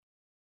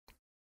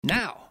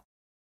Now,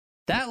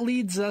 that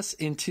leads us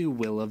into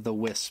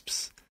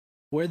Will-o'-the-Wisps,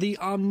 where the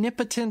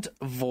omnipotent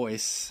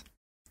voice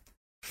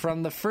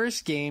from the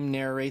first game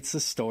narrates the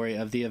story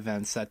of the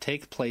events that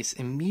take place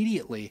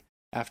immediately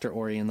after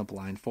Ori and the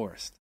Blind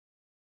Forest.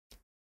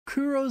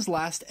 Kuro's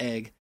last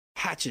egg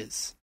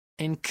hatches,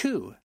 and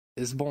Ku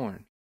is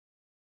born.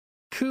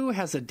 Ku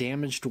has a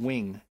damaged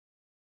wing,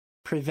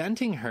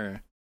 preventing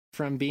her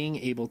from being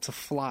able to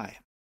fly.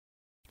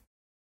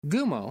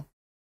 Gumo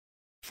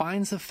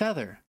finds a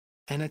feather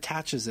and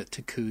attaches it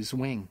to Ku's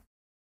wing.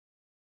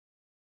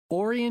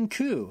 Ori and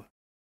Ku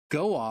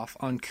go off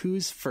on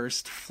Ku's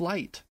first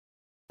flight,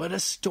 but a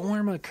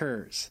storm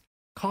occurs,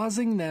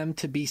 causing them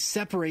to be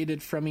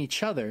separated from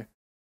each other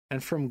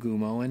and from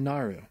Gumo and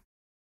Naru.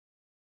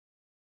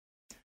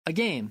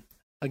 Again.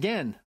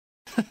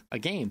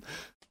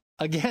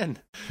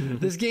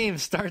 This game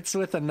starts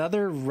with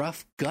another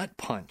rough gut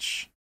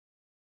punch.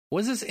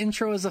 Was this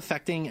intro as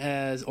affecting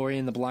as Ori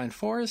and the Blind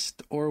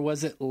Forest, or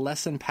was it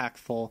less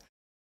impactful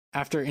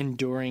after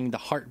enduring the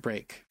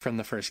heartbreak from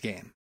the first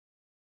game?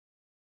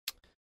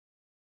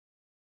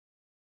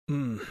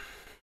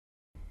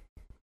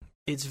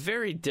 It's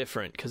very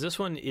different, because this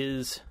one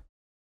is...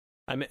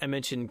 I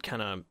mentioned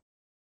kind of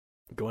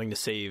going to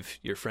save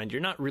your friend. You're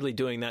not really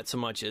doing that so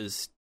much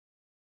as...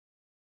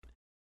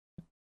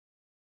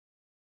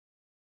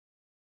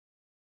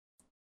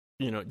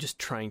 just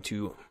trying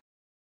to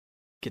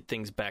get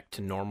things back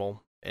to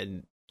normal,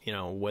 and,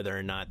 whether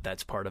or not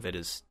that's part of it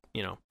is,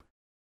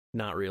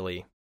 not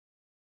really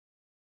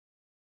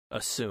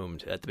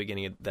assumed at the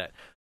beginning of that.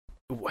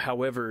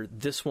 However,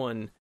 this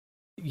one,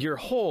 your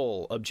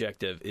whole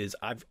objective is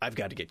I've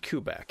got to get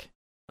Ku back.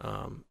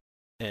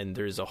 And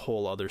there's a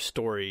whole other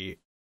story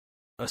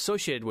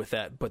associated with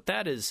that, but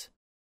that is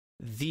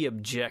the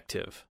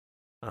objective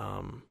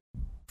from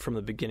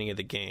the beginning of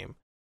the game.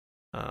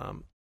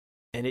 And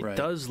it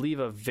does leave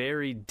a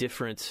very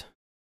different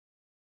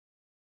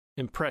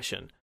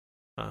impression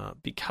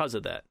because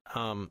of that.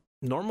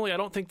 Normally, I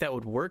don't think that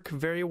would work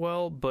very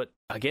well, but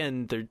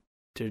again, they're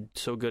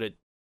so good at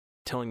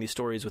telling these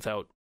stories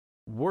without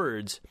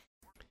words,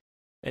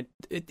 and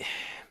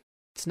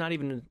it's not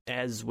even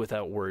as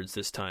without words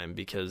this time,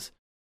 because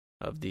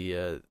of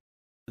the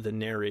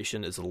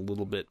narration is a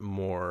little bit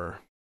more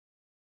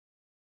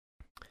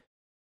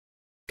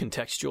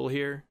contextual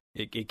here.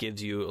 It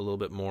gives you a little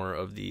bit more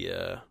of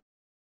the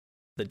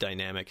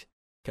dynamic,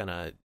 kind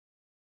of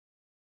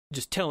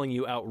just telling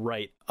you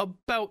outright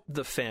about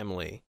the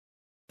family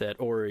that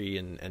Ori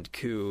and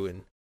Ku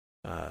and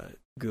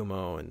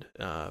Gumo and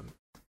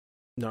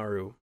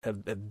Naru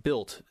have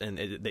built, and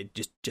they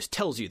just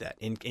tells you that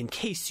in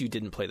case you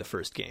didn't play the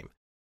first game.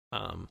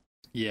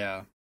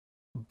 Yeah,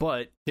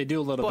 but they do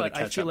a little bit of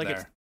catch up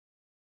there.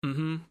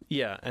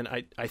 Yeah, and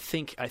I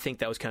think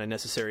that was kind of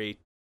necessary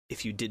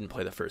if you didn't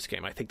play the first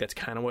game. I think that's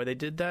kind of why they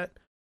did that.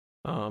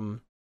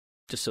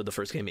 Just so the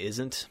first game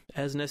isn't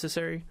as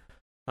necessary.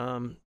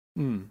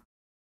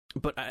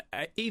 But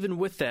I even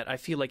with that, I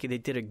feel like they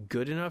did a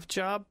good enough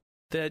job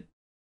that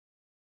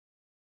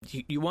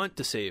you want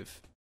to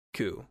save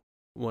Ku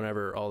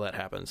whenever all that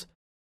happens.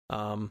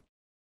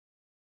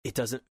 It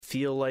doesn't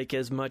feel like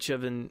as much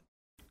of an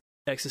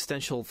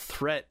existential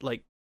threat,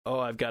 like, oh,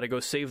 I've got to go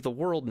save the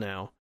world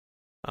now.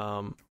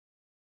 But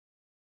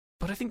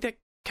I think that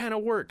kind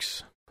of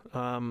works.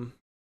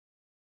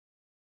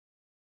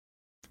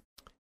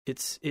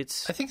 It's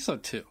I think so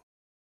too.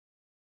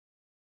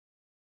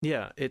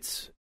 Yeah,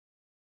 it's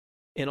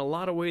in a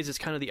lot of ways it's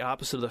kind of the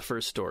opposite of the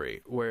first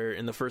story, where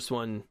in the first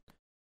one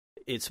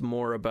it's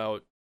more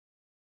about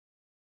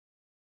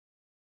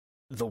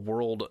the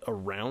world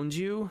around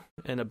you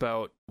and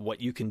about what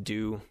you can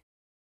do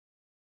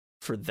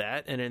for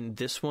that, and in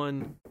this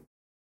one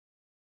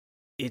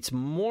it's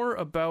more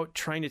about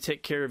trying to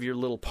take care of your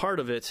little part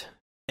of it,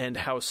 and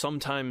how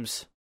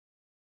sometimes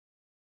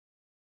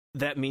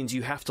that means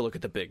you have to look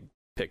at the big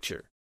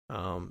picture.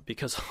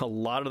 Because a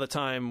lot of the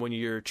time when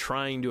you're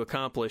trying to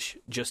accomplish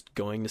just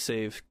going to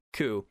save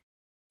Ku,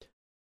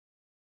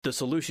 the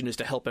solution is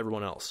to help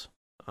everyone else.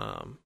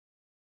 And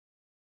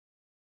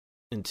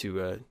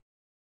to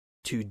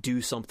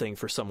do something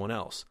for someone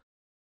else.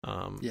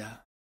 Yeah.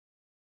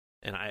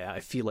 And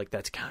I feel like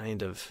that's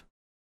kind of...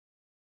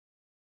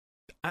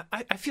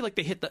 I feel like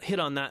they hit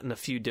on that in a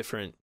few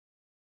different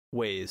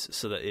ways,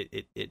 so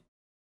that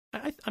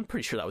I'm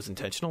pretty sure that was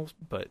intentional,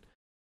 but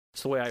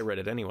it's the way I read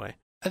it anyway.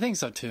 I think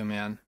so too,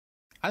 man.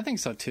 I think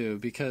so too,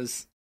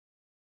 because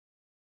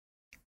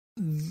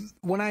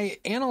when I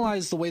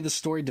analyze the way the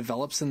story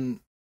develops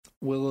in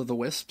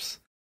Will-o'-the-Wisps,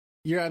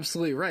 you're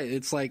absolutely right.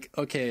 It's like,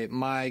 okay,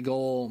 my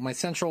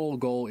central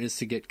goal is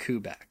to get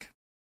Ku back.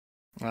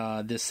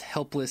 This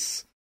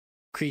helpless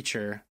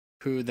creature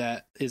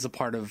that is a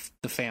part of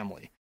the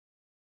family.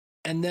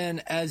 And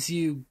then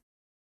and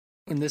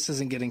this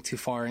isn't getting too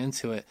far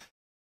into it,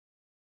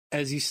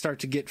 as you start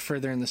to get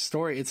further in the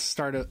story, it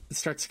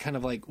starts to kind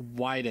of like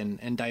widen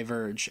and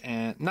diverge,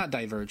 and not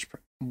diverge,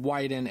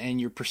 widen,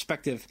 and your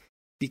perspective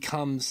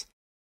becomes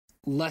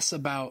less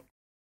about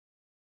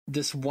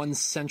this one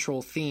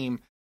central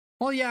theme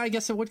Well, yeah, I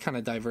guess it would kind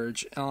of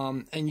diverge.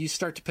 And you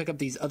start to pick up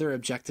these other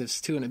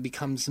objectives too, and it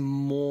becomes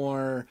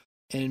more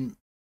and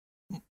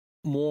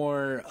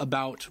more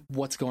about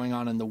what's going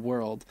on in the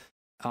world.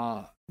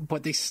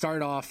 But they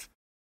start off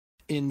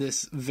in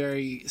this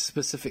very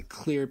specific,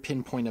 clear,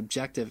 pinpoint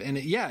objective. And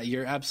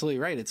you're absolutely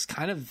right. It's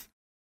kind of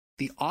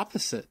the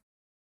opposite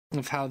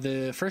of how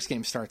the first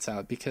game starts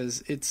out,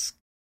 because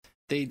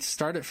they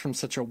start it from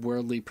such a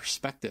worldly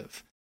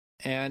perspective.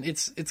 And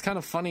it's kind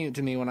of funny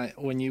to me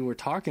when you were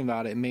talking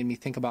about it, it made me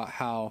think about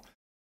how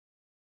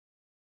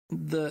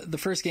the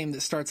first game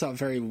that starts out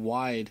very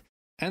wide,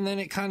 and then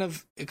it kind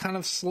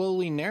of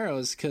slowly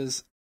narrows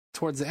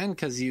towards the end,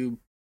 because you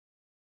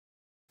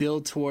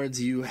build towards,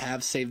 you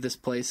have saved this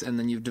place, and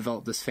then you've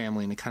developed this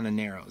family, and it kind of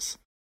narrows.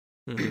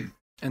 Mm-hmm.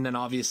 And then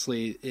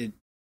obviously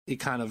it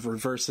kind of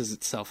reverses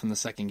itself in the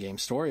second game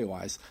story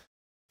wise.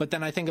 But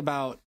then I think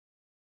about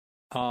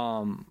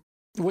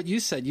what you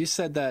said. You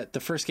said that the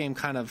first game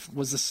kind of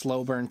was a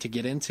slow burn to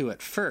get into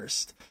at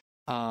first,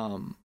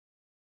 mechanics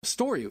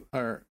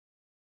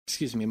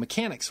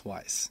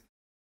wise.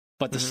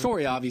 But the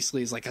story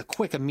obviously is like a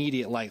quick,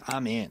 immediate, like,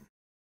 I'm in.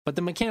 But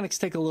the mechanics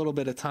take a little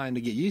bit of time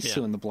to get used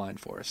to in the Blind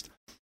Forest.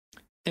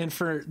 And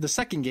for the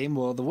second game,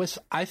 Will of the Wisp,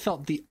 I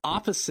felt the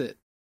opposite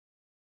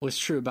was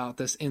true about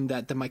this, in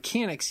that the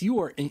mechanics, you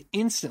are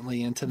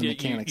instantly into the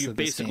mechanics of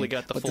this game. You basically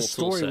got the full tool set.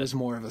 But the story was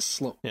more of a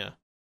slow... Yeah.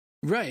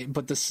 Right,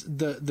 but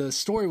the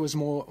story was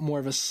more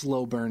of a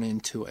slow burn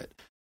into it.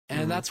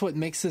 And that's what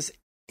makes this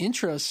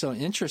intro so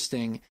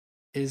interesting,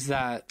 is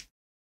that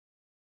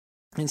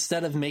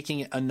instead of making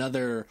it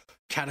another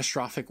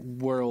catastrophic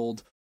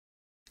world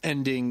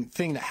ending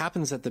thing that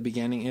happens at the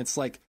beginning, it's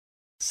like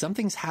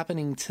something's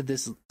happening to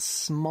this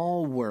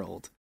small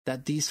world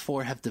that these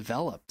four have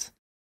developed.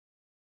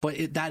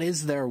 But that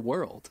is their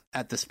world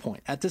at this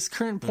point. At this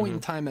current point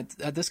in time,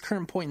 at this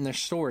current point in their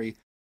story,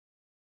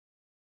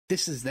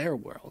 this is their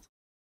world.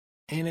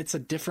 And it's a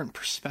different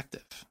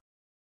perspective.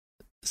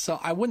 So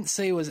I wouldn't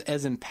say it was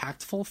as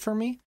impactful for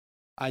me.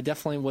 I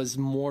definitely was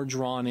more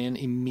drawn in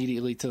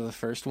immediately to the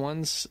first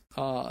one's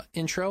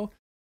intro.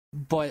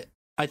 But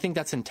I think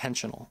that's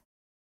intentional.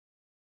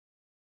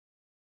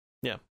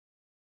 Yeah.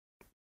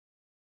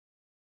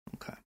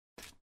 Okay.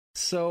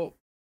 So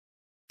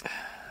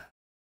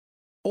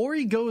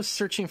Ori goes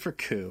searching for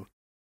Ku,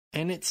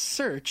 and its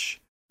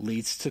search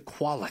leads to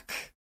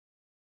Qualic,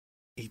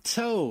 a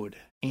toad,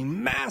 a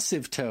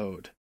massive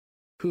toad,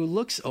 who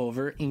looks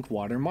over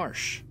Inkwater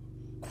Marsh.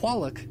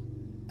 Qualic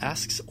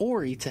asks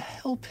Ori to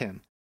help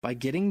him by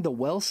getting the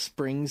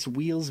wellspring's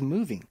wheels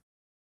moving,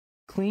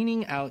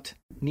 cleaning out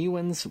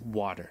Niwen's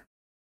water.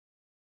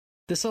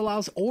 This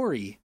allows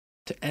Ori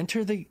to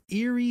enter the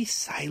eerie,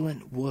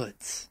 silent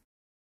woods,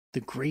 the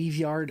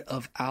graveyard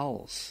of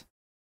owls,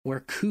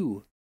 where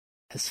Ku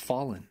has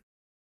fallen.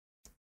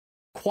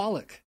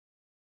 Qualic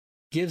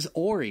gives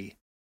Ori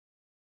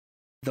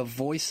the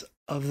voice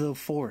of the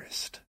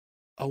forest,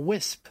 a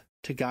wisp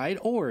to guide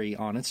Ori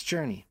on its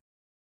journey.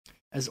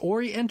 As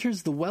Ori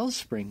enters the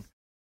wellspring,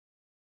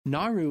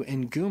 Naru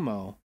and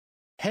Gumo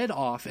head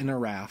off in a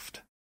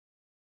raft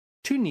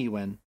to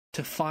Niwen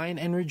to find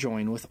and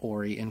rejoin with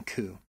Ori and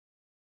Ku.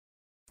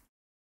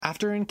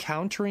 After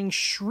encountering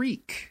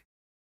Shriek,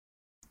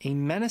 a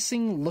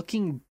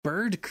menacing-looking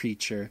bird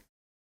creature,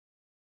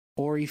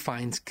 Ori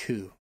finds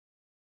Ku.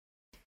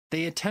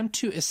 They attempt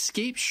to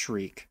escape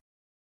Shriek,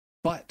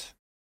 but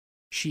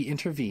she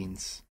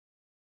intervenes,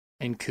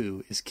 and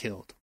Ku is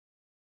killed.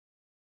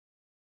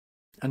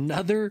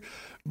 Another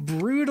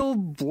brutal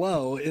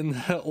blow in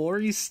the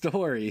Ori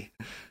story.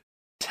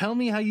 Tell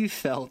me how you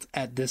felt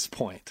at this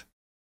point.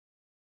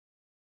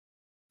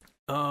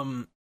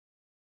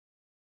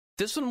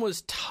 This one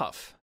was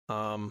tough.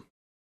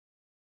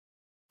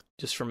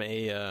 Just from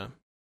a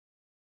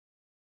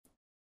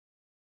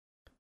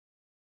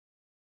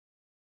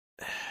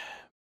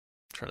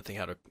trying to think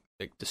how to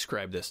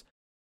describe this.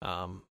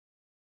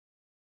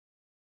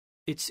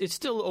 It's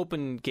still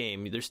open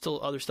game. There's still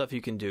other stuff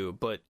you can do,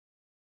 but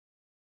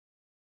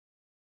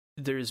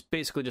there's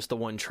basically just the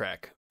one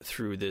track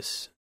through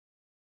this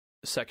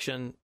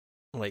section,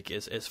 like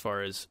as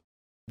far as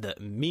the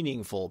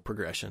meaningful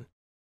progression,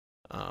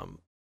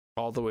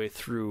 all the way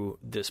through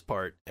this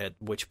part, at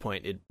which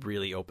point it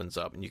really opens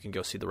up and you can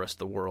go see the rest of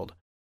the world.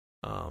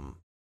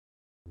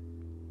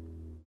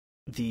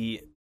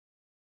 The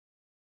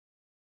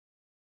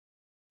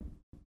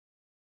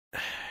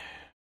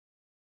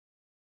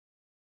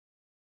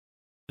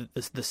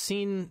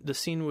scene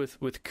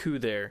with Ku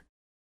there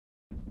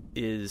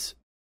is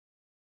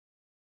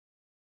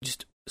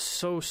just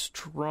so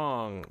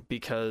strong,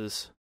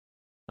 because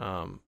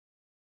Ku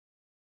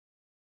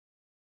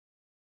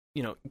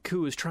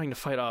is trying to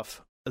fight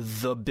off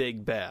the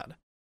big bad,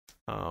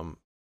 and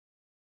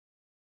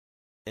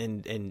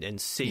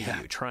save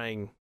you,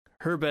 trying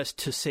her best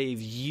to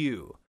save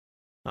you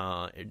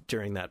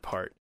during that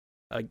part,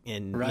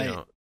 and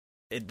right.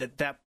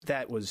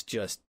 That was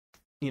just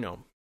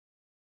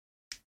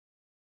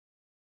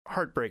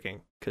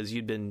heartbreaking, because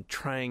you'd been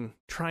trying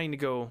to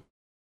go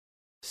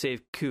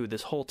save Ku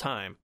this whole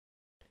time,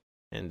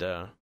 and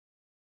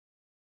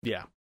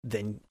yeah,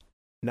 then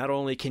not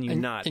only can you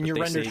not, and but you're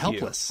they rendered save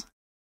helpless.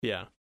 You.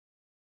 Yeah.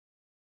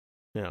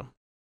 Yeah.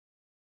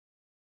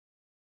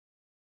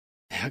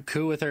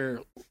 Ku with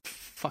her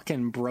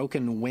fucking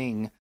broken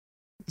wing,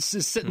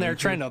 just sitting there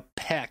trying to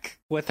peck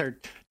with her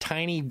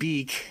tiny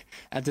beak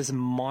at this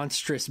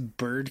monstrous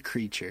bird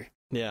creature.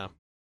 Yeah.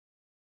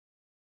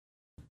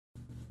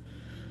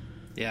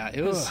 Yeah,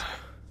 it was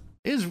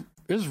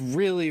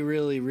really,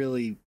 really,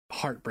 really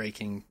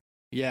heartbreaking.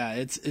 Yeah,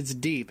 it's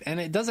deep, and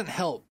it doesn't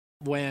help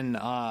when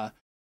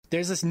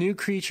there's this new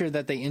creature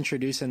that they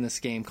introduce in this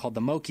game called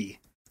the Moki.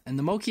 And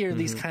the Moki are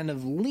these kind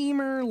of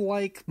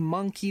lemur-like,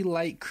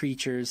 monkey-like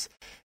creatures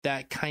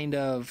that kind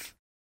of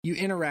you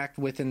interact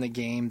with in the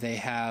game. They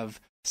have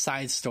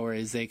side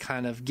stories. They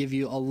kind of give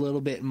you a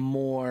little bit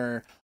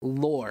more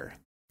lore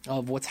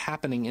of what's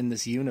happening in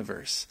this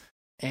universe.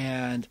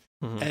 And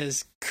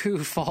as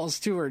Ku falls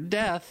to her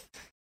death,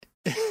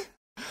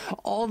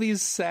 all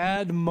these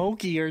sad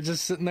Moki are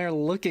just sitting there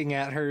looking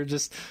at her,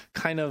 just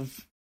kind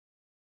of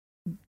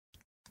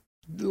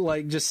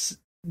like just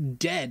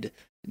dead,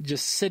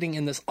 just sitting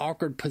in this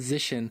awkward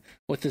position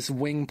with this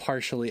wing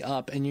partially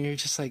up. And you're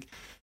just like,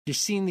 you're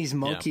seeing these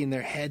Moki and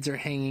their heads are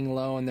hanging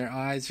low and their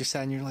eyes are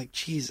sad. And you're like,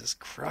 Jesus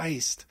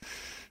Christ,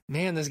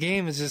 man, this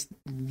game is just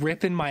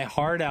ripping my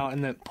heart out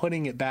and then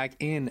putting it back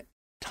in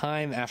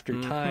time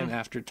after time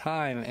after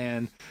time.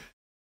 And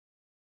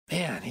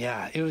man,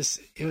 yeah, it was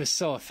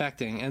so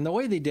affecting. And the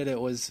way they did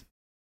it was,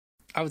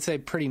 I would say,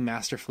 pretty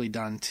masterfully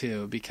done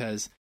too,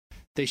 because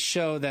they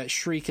show that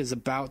Shriek is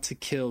about to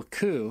kill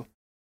Ku,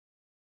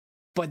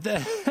 but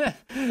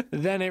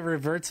then it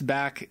reverts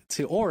back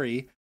to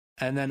Ori,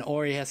 and then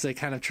Ori has to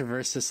kind of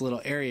traverse this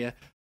little area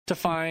to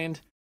find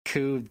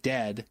Ku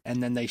dead,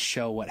 and then they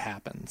show what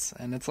happens.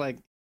 And it's like,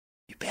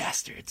 you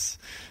bastards.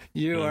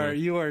 You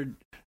are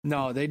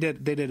no, they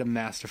did a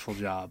masterful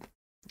job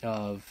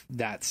of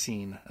that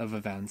scene of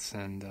events.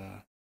 And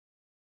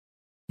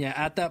yeah,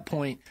 at that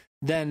point,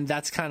 then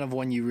that's kind of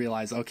when you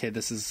realize, okay,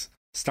 this is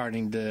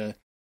starting to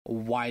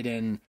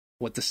widen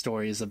what the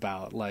story is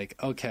about. Like,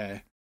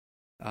 okay,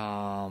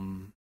 yeah,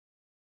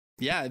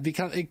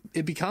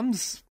 it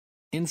becomes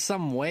in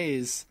some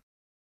ways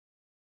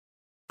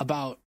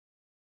about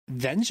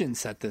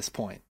vengeance at this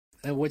point,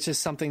 which is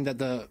something that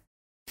the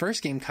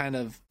first game kind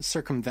of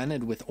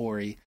circumvented with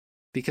Ori,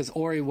 because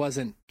Ori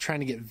wasn't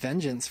trying to get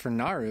vengeance for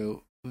Naru.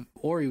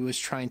 Ori was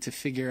trying to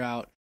figure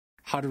out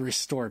how to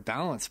restore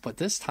balance, but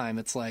this time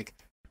it's like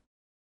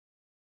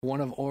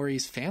one of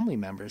Ori's family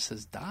members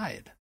has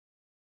died.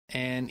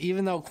 And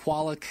even though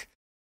Qualak,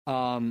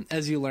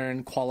 as you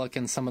learn, Qualak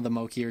and some of the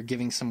Moki are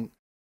giving some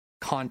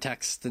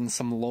context and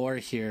some lore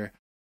here,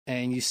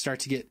 and you start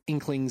to get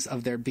inklings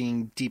of there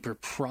being deeper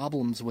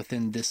problems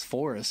within this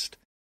forest,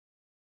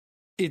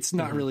 it's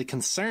not really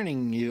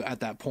concerning you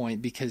at that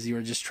point because you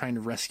are just trying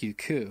to rescue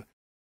Ku.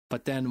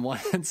 But then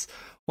once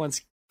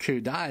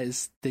Ku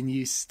dies, then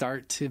you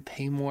start to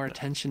pay more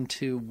attention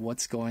to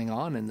what's going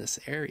on in this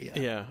area.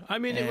 Yeah, I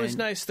mean, it was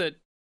nice that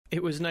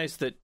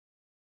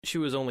she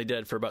was only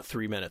dead for about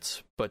 3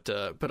 minutes, but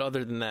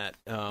other than that,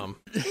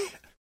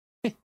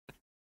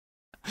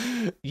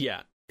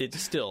 yeah, it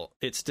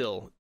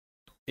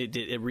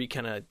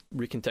kind of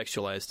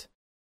recontextualized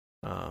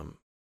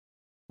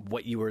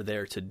what you were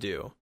there to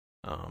do.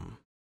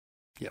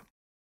 Yep.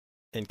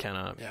 And kind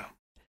of, yeah,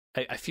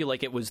 I feel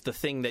like it was the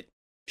thing that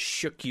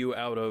shook you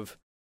out of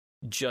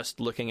just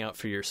looking out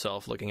for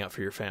yourself, looking out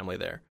for your family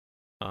there.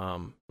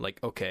 Like,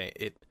 okay,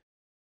 it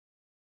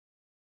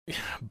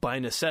by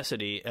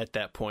necessity at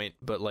that point,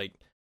 but like,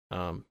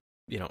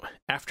 you know,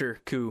 after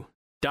Ku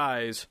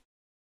dies,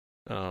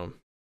 you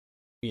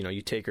know,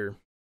 you take her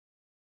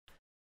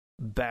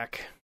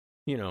back,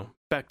 you know,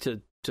 back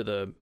to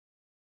the,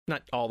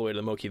 not all the way to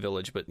the Moki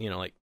village, but, you know,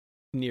 like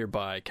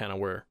nearby, kind of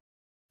where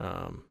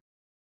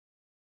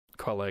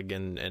Qualak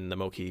and the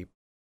Moki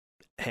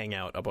hang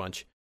out a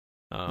bunch.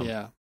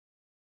 Yeah.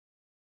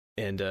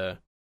 And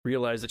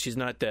realize that she's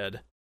not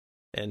dead,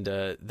 and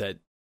that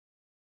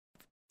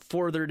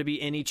for there to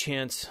be any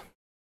chance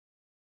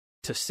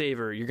to save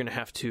her, you're going to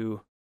have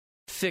to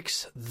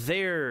fix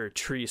their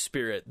tree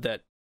spirit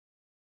that,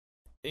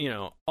 you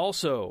know,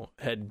 also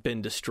had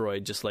been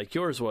destroyed just like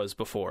yours was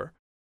before.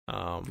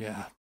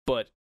 Yeah.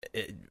 But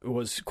it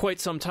was quite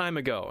some time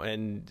ago,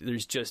 and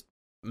there's just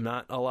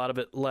not a lot of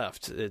it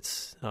left.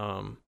 It's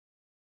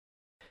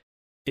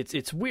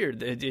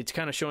weird. It's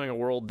kind of showing a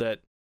world that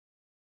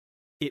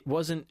it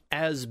wasn't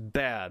as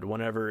bad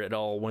whenever it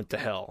all went to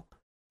hell.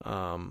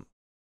 And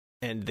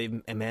they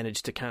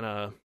managed to kind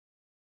of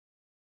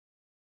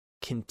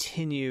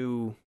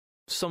continue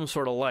some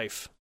sort of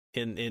life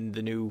in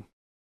the new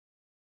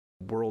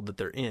world that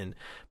they're in.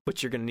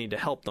 But you're going to need to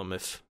help them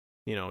if,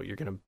 you know, you're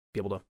going to be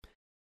able to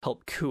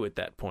help Ku at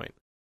that point.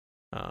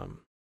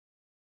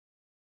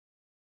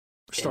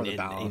 Restore the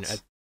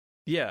balance.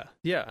 Yeah,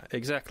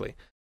 exactly.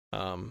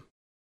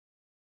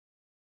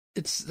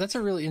 That's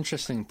a really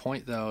interesting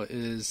point, though,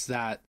 is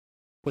that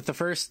with the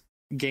first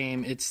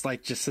game, it's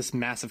like just this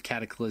massive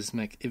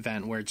cataclysmic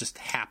event where it just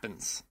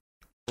happens.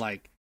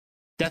 Like,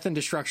 death and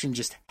destruction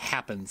just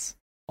happens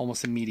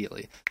almost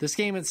immediately. This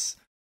game, as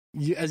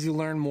you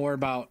learn more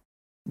about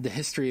the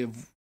history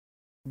of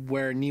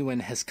where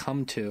Niwen has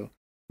come to.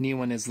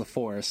 Niwen is the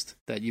forest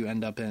that you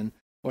end up in,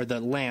 or the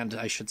land,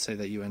 I should say,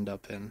 that you end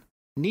up in.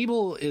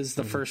 Nibel is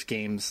the first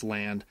game's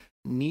land.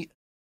 Niwen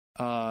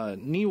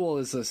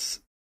is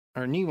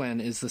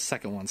the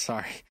second one.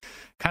 Sorry,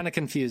 kind of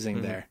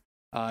confusing there.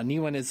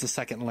 Niwen is the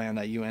second land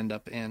that you end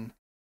up in,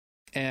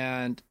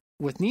 and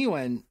with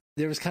Niwen,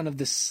 there was kind of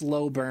this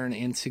slow burn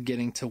into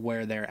getting to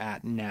where they're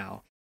at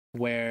now,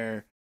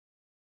 where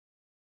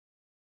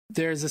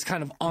there's this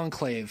kind of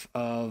enclave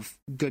of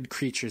good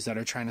creatures that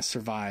are trying to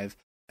survive,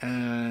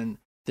 and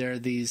there are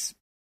these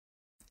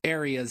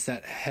areas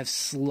that have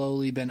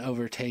slowly been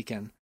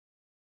overtaken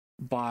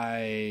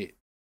by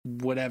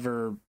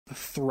whatever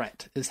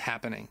threat is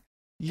happening.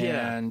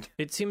 Yeah, and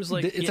it seems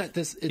like it's at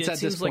this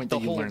point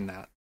that you learn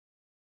that.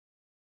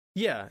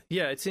 Yeah,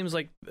 it seems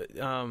like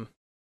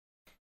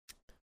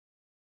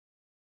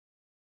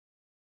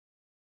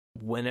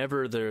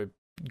whenever the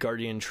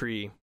guardian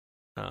tree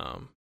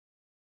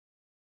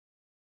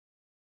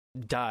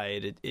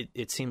died,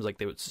 it seems like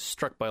they were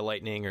struck by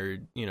lightning or,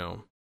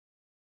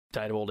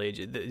 died of old age.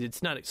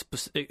 It's not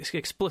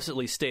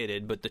explicitly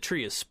stated, but the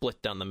tree is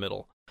split down the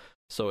middle.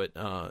 So it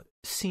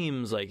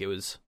seems like it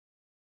was,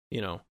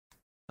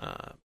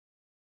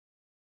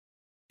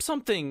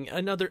 something,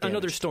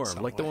 another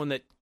storm, like the one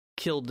that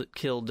killed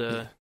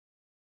the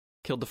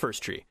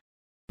first tree.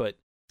 But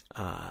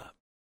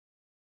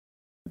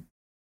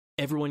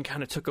everyone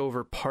kind of took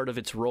over part of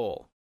its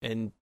role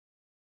and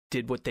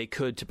did what they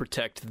could to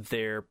protect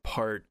their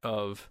part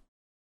of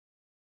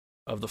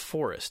the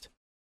forest.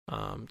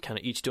 Kind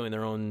of each doing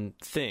their own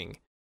thing,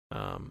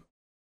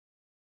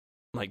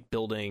 like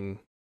building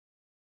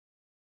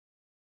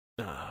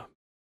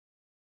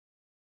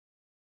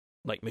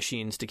like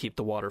machines to keep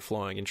the water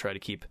flowing and try to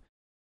keep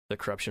the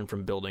corruption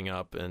from building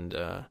up, and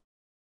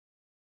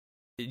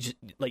each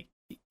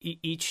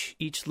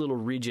little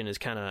region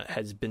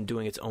has been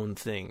doing its own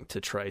thing to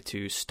try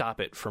to stop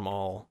it from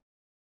all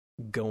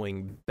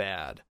going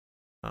bad,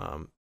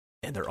 and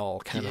they're all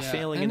kind of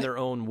failing in their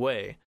own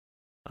way.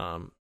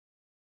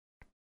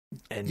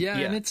 And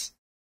it's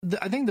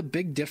I think the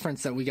big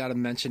difference that we got to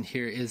mention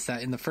here is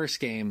that in the first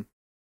game,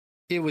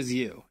 it was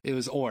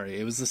Ori,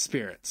 it was the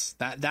spirits.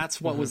 That's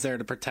what was there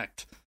to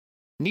protect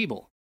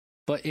Nibel.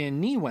 But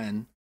in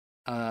Niwen,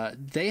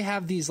 they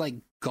have these like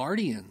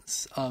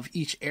guardians of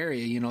each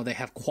area. They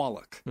have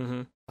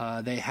Qualak.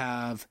 They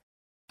have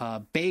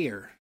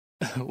Bayer,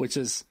 which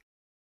is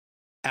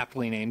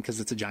aptly named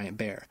because it's a giant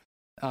bear.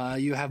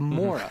 You have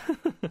Mora,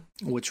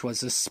 which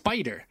was a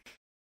spider.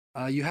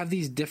 You have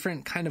these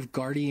different kind of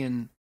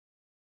guardian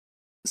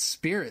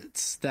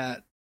spirits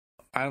that,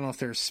 I don't know if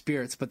they're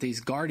spirits, but these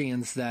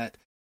guardians that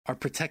are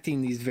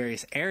protecting these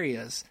various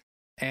areas.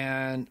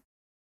 And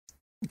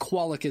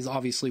Qualak is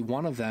obviously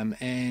one of them.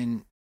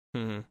 And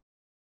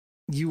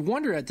you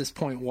wonder at this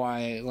point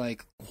why,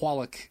 like,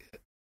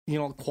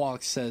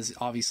 Qualak says,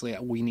 obviously,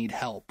 we need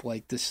help.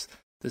 Like, this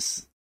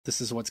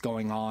is what's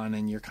going on.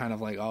 And you're kind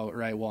of like, oh,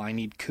 right, well, I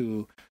need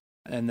Ku.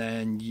 And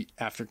then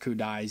after Ku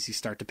dies, you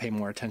start to pay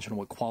more attention to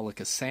what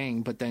Qualak is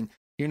saying. But then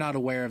you're not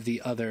aware of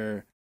the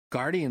other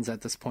guardians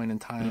at this point in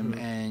time.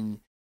 And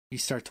you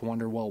start to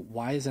wonder, well,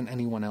 why isn't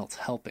anyone else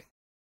helping?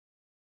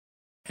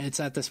 And it's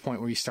at this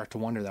point where you start to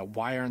wonder that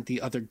why aren't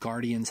the other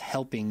guardians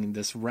helping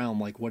this realm?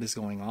 Like, what is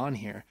going on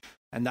here?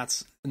 And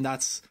that's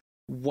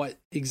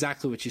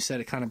exactly what you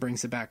said. It kind of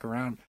brings it back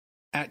around.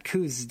 At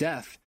Ku's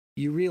death,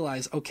 you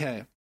realize,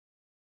 okay,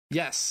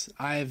 yes,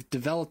 I've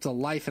developed a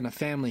life and a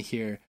family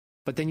here,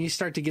 but then you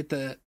start to get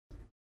the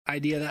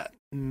idea that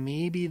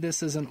maybe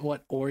this isn't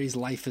what Ori's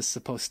life is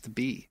supposed to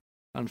be,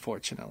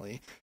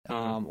 unfortunately.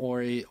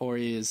 Ori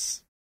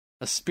is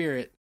a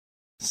spirit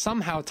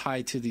somehow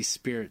tied to these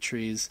spirit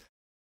trees.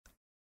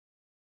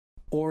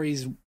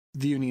 Ori's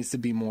view needs to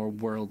be more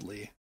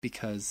worldly,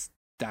 because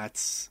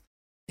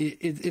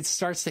it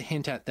starts to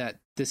hint at that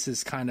this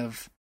is kind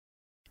of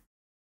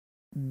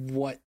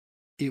what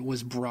it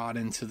was brought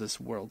into this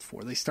world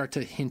for. They start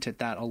to hint at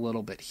that a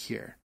little bit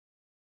here,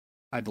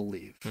 I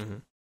believe,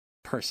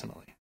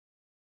 personally.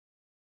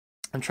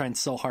 I'm trying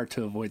so hard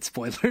to avoid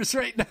spoilers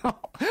right now.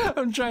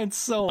 I'm trying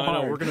so hard.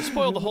 I know, we're going to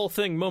spoil the whole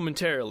thing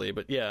momentarily,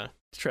 but let's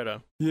try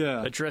to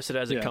address it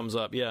as it comes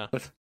up. Yeah.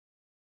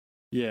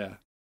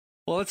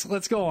 Well,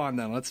 let's go on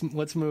then.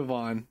 Let's move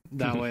on.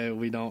 That way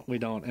we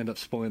don't end up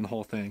spoiling the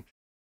whole thing.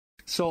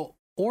 So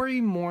Ori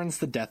mourns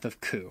the death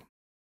of Ku.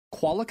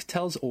 Qualak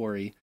tells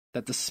Ori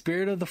that the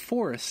spirit of the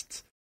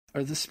forest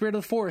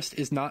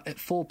is not at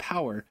full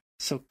power,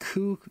 so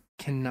Ku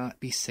cannot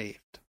be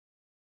saved.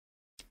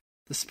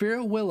 The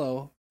spirit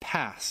willow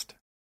passed,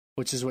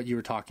 which is what you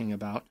were talking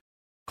about,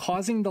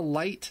 causing the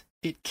light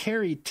it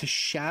carried to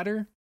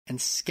shatter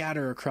and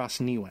scatter across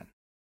Niwen.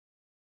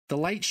 The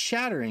light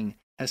shattering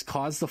has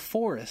caused the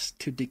forest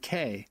to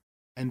decay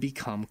and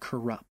become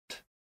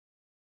corrupt.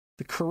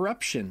 The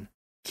corruption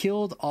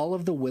killed all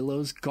of the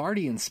willow's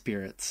guardian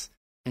spirits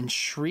and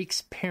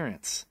Shriek's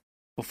parents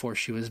before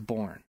she was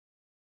born.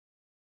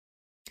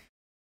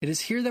 It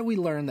is here that we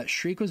learn that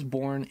Shriek was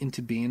born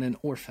into being an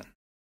orphan.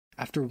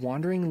 After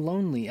wandering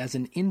lonely as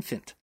an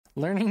infant,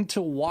 learning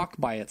to walk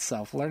by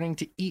itself, learning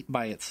to eat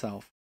by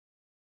itself,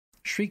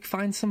 Shriek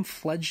finds some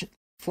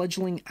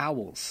fledgling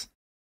owls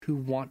who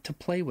want to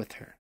play with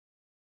her.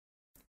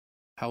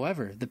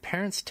 However, the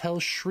parents tell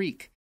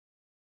Shriek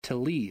to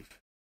leave,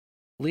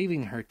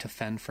 leaving her to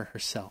fend for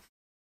herself.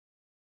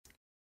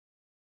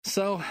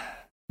 So,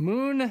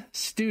 Moon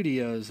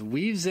Studios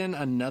weaves in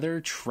another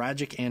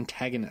tragic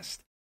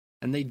antagonist,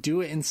 and they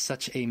do it in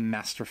such a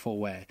masterful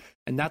way.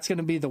 And that's going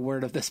to be the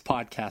word of this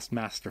podcast,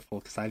 masterful,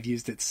 because I've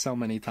used it so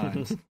many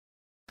times.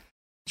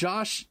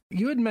 Josh,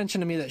 you had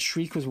mentioned to me that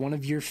Shriek was one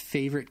of your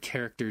favorite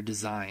character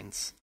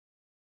designs.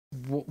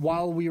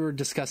 While we were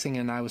discussing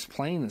and I was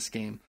playing this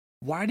game,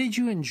 why did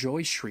you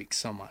enjoy Shriek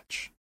so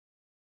much?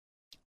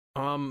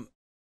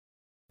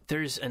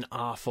 There's an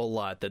awful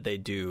lot that they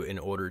do in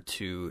order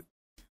to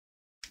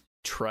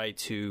try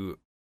to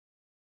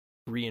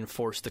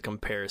reinforce the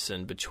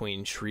comparison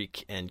between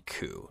Shriek and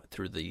Ku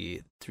through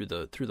the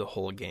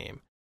whole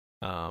game.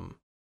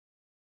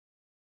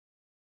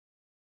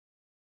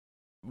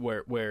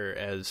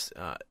 Whereas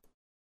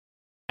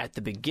at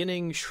the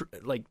beginning,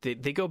 like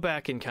they go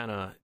back and kind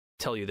of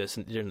tell you this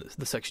in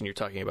the section you're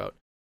talking about.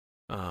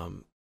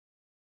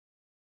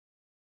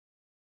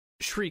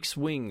 Shriek's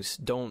wings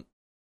don't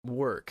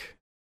work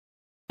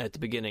at the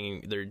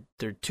beginning.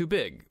 They're too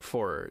big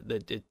for her.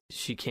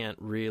 She can't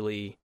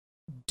really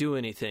do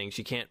anything.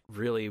 She can't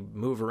really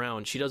move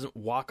around. She doesn't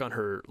walk on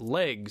her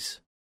legs.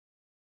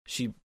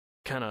 She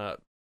kind of,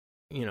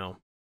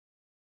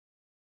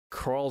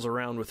 crawls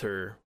around with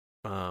her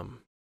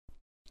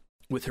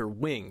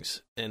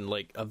wings, and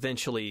like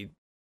eventually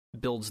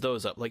builds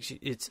those up. Like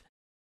it's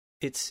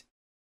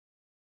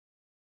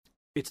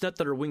not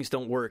that her wings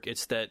don't work.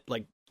 It's that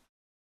like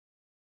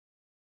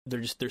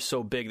they're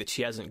so big that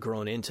she hasn't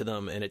grown into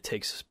them, and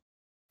it's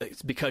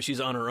because she's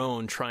on her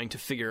own trying to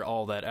figure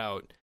all that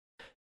out.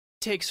 It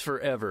takes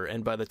forever,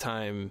 and by the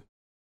time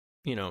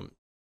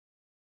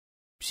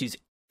she's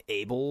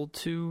able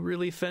to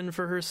really fend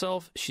for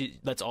herself,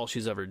 that's all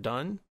she's ever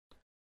done,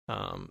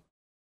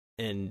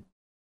 and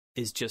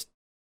is just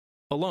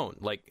alone.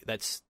 Like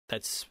that's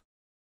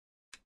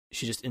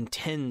she just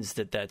intends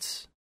that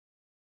that's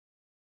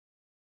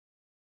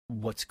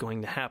what's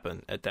going to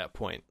happen at that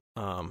point.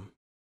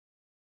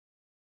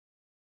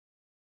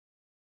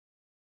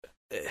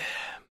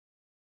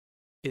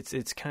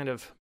 It's kind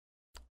of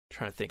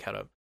trying to think how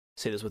to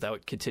say this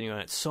without continuing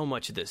on it. So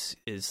much of this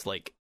is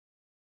like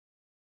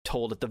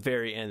told at the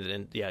very end,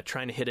 and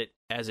trying to hit it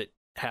as it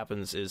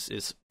happens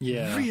is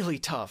really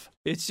tough.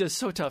 It's just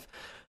so tough.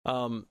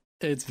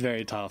 It's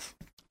very tough.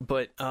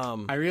 But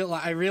I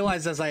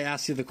realized as I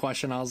asked you the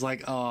question, I was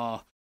like,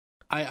 oh,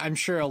 I'm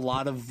sure a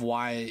lot of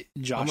why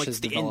Josh has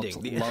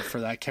developed love for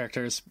that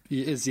character is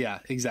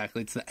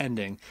exactly. It's the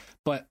ending.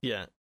 But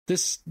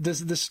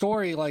the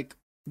story, like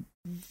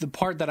the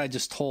part that I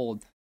just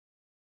told,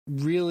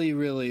 really,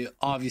 really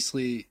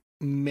obviously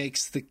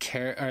makes the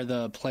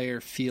player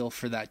feel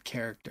for that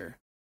character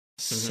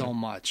so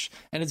much.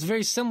 And it's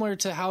very similar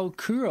to how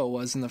Kuro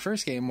was in the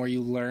first game, where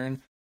you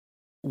learn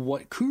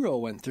what Kuro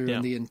went through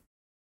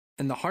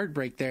and the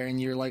heartbreak there, and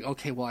you're like,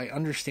 okay, well, I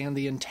understand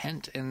the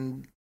intent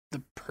and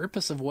the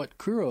purpose of what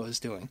Kuro is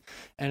doing.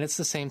 And it's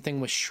the same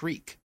thing with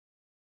Shriek.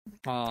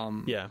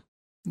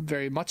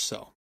 Very much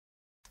so.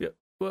 Yeah.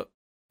 Well,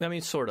 I mean,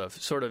 sort of.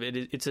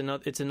 It's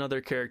another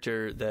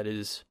character that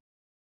is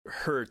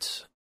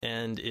hurt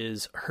and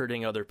is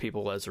hurting other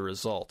people as a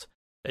result.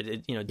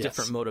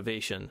 Different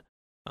motivation.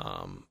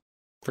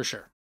 For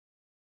sure.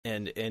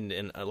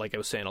 And like I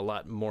was saying, a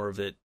lot more of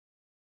it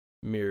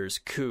mirrors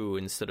Ku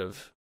instead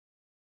of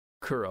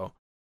Kuro.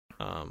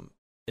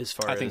 As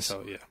far I think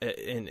so, yeah.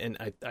 And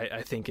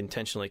I think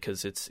intentionally,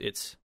 because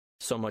it's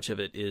so much of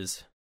it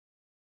is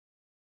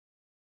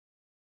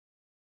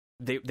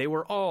they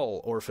were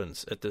all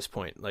orphans at this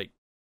point. Like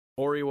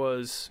Ori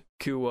was,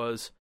 Ku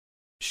was,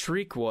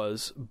 Shriek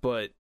was,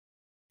 but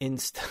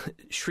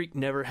Shriek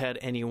never had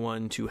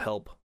anyone to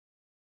help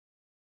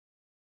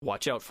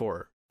watch out for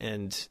her.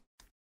 And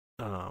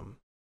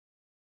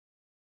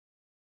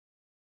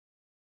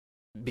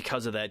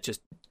because of that, just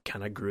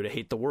kind of grew to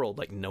hate the world.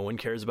 Like, no one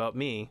cares about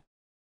me.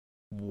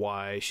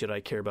 Why should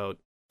I care about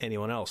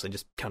anyone else? And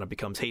just kind of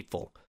becomes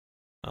hateful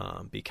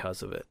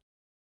because of it.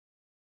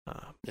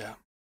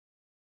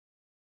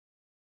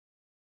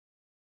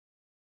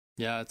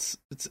 Yeah,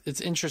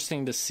 it's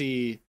interesting to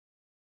see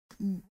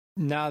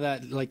now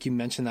that, like you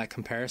mentioned, that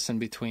comparison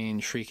between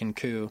Shriek and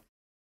Ku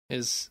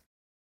is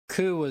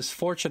Ku was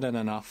fortunate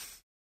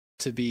enough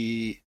to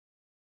be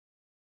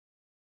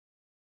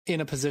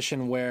in a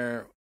position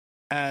where,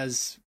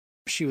 as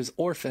she was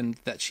orphaned,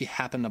 that she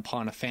happened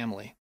upon a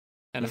family,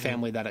 and a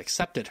family that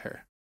accepted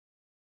her.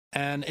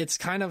 And it's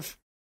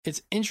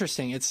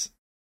interesting.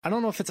 I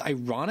don't know if it's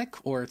ironic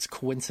or it's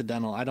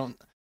coincidental.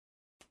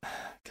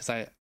 Because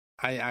I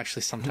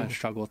actually sometimes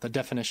struggle with the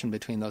definition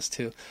between those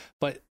two.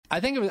 But I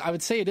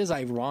would say it is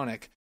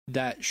ironic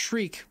that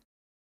Shriek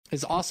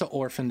is also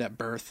orphaned at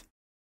birth,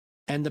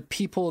 and the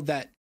people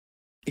that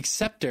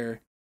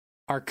Acceptor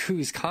are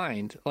Ku's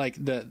kind,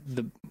 like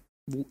the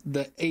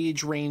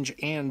age range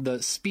and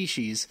the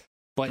species,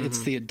 but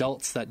it's the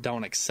adults that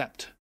don't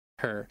accept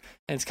her.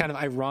 And it's kind of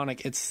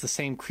ironic. It's the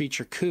same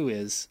creature Ku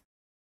is,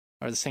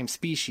 or the same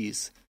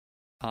species,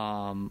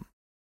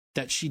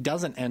 that she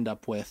doesn't end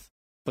up with,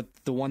 but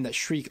the one that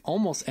Shriek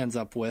almost ends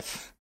up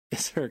with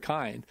is her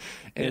kind.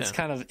 And it's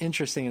kind of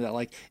interesting that,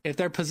 like, if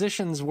their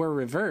positions were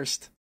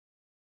reversed,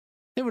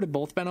 they would have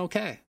both been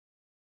okay.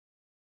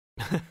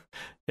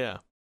 Yeah.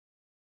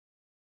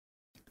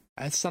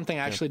 That's something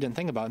I actually didn't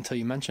think about until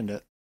you mentioned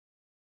it.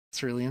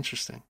 It's really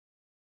interesting.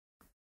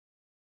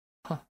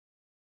 Huh.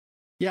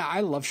 Yeah,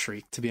 I love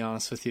Shriek, to be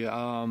honest with you.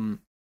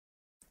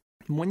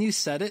 When you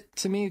said it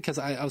to me, because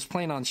I was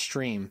playing on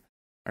stream,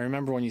 I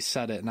remember when you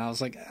said it, and I was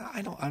like,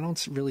 I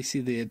don't really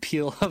see the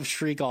appeal of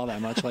Shriek all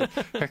that much. Like,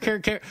 her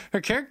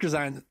character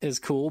design is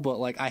cool, but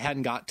like I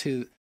hadn't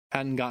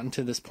gotten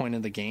to this point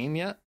in the game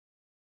yet,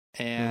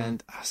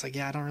 and I was like,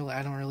 yeah, I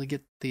don't really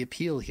get the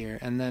appeal here.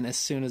 And then as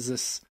soon as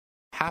this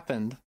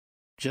happened,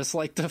 just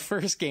like the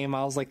first game,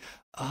 I was like,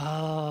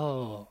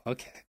 oh,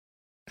 okay.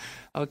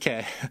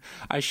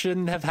 I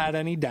shouldn't have had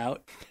any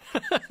doubt.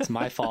 It's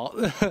my fault.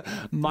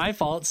 My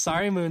fault.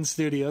 Sorry, Moon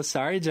Studios.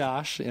 Sorry,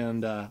 Josh.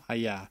 And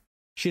yeah,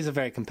 she's a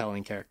very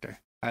compelling character.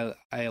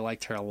 I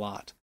liked her a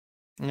lot.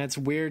 And it's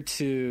weird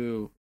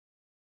to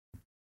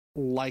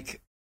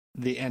like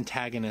the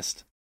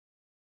antagonist.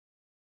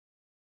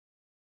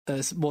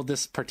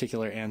 This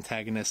particular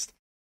antagonist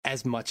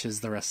as much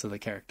as the rest of the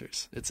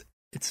characters.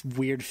 It's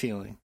weird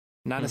feeling.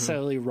 Not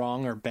necessarily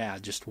wrong or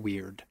bad, just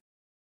weird.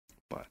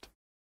 But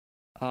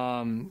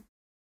let's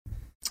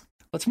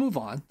move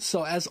on.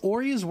 So as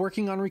Ori is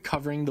working on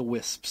recovering the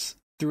wisps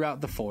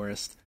throughout the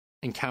forest,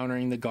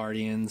 encountering the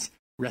guardians,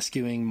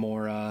 rescuing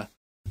Mora,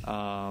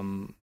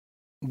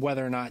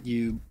 whether or not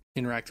you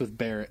interact with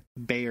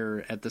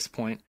Bayer at this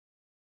point,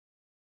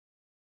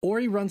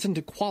 Ori runs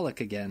into Qualic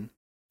again,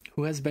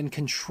 who has been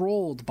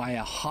controlled by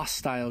a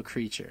hostile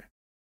creature.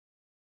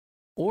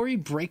 Ori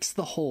breaks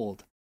the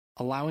hold,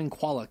 allowing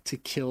Qualic to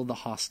kill the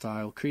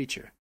hostile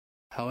creature.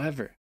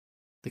 However,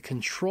 the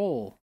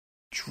control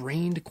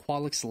drained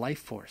Qualic's life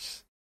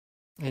force,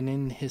 and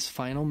in his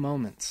final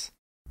moments,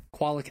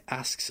 Qualic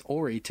asks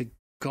Ori to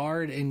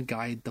guard and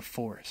guide the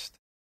forest.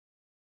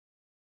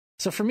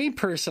 So for me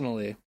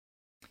personally,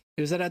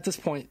 it was at this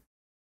point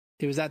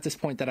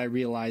that I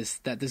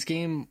realized that this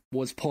game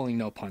was pulling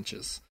no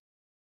punches.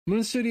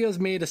 Moon Studios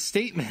made a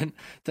statement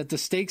that the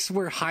stakes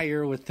were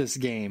higher with this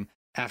game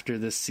after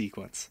this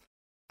sequence.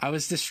 I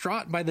was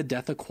distraught by the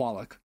death of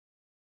Qualic,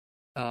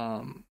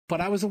 but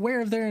I was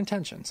aware of their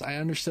intentions. I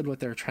understood what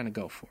they were trying to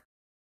go for.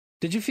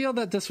 Did you feel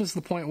that this was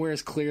the point where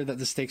it's clear that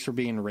the stakes were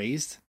being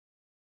raised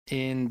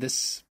in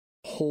this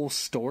whole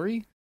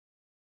story?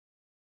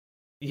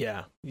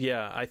 Yeah.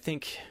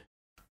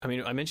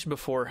 I mentioned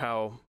before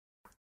how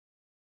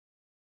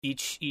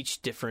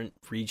each different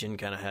region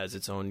kind of has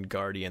its own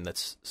guardian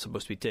that's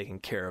supposed to be taking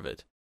care of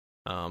it,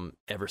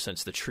 ever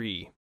since the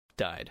tree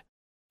died.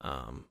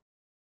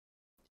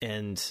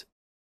 And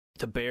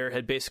the bear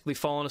had basically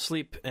fallen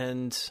asleep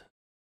and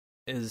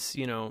is,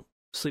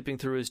 sleeping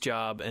through his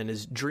job and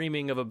is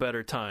dreaming of a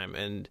better time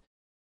and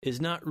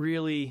is not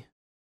really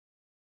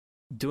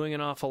doing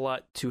an awful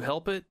lot to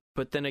help it.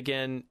 But then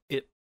again,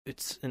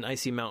 it's an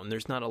icy mountain.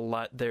 There's not a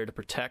lot there to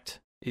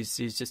protect. He's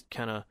just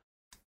kind of,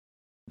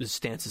 his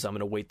stance is, I'm going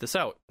to wait this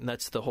out. And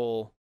that's the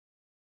whole,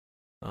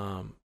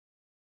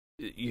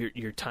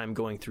 your time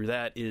going through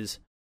that is,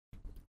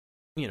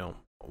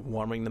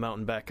 warming the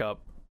mountain back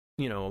up,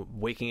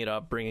 waking it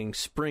up, bringing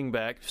spring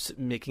back,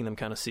 making them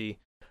kind of see,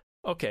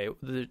 okay,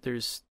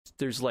 there's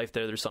life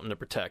there, there's something to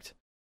protect.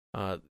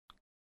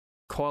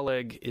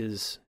 Qualig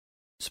is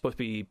supposed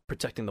to be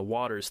protecting the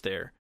waters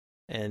there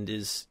and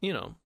is,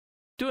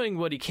 doing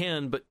what he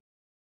can, but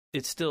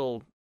it's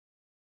still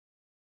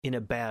in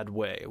a bad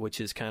way,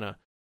 which is kind of,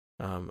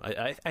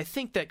 I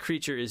think that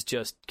creature is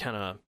just kind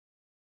of,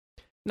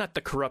 not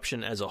the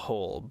corruption as a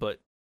whole, but,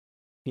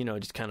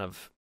 just kind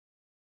of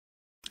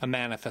a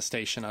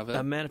manifestation of it.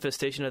 A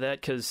manifestation of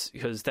that, because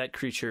that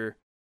creature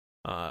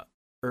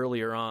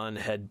earlier on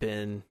had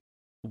been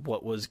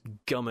what was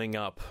gumming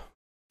up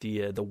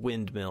the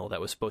windmill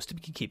that was supposed to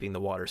be keeping the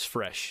waters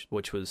fresh,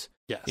 which was,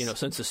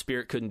 since the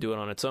spirit couldn't do it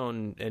on its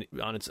own and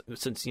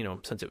since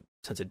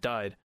it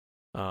died,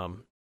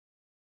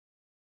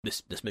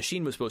 this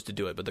machine was supposed to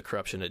do it, but the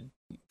corruption had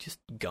just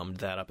gummed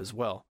that up as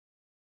well.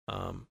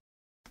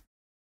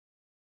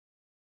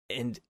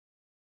 And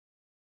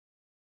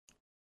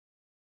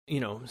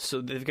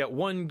so they've got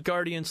one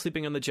guardian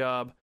sleeping on the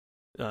job.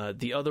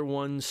 The other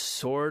one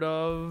sort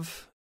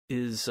of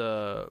is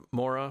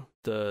Mora,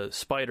 the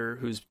spider,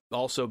 who's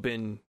also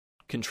been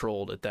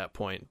controlled at that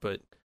point,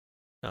 but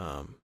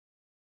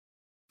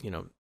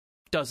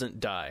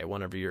doesn't die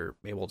whenever you're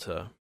able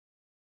to,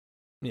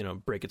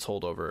 break its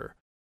hold over,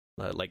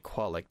 like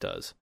Qualic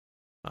does.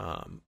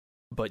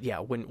 But yeah,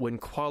 when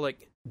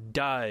Qualic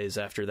dies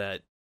after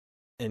that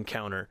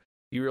encounter,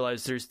 you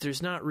realize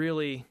there's not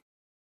really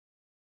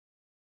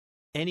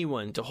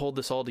anyone to hold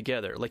this all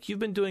together. Like, you've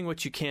been doing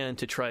what you can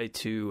to try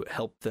to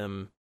help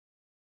them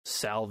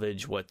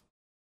salvage what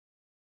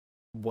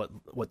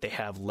they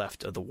have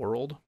left of the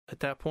world at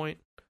that point.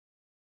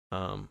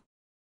 And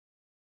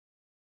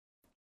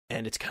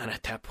it's kind of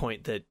at that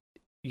point that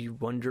you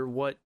wonder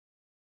what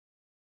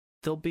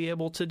they'll be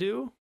able to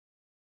do.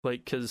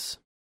 Like, because,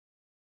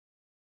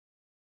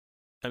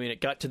 I mean,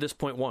 it got to this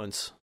point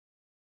once.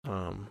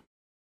 So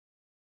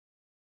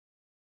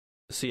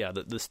yeah,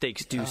 the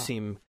stakes do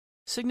seem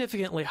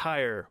significantly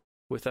higher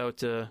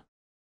without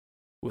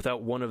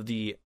one of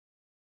the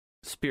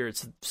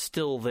spirits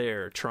still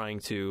there trying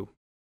to,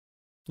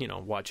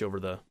 watch over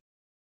the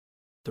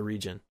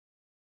region.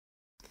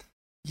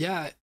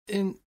 Yeah,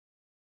 and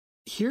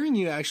hearing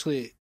you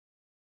actually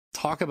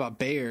talk about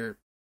Bayer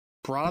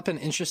brought up an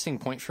interesting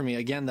point for me,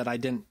 again, that I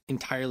didn't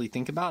entirely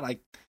think about. I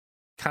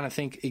kind of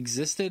think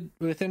existed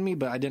within me,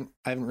 but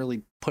I haven't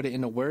really put it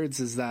into words,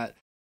 is that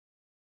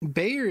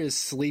Bayer is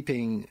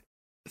sleeping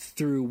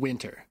through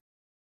winter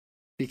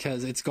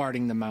because it's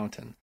guarding the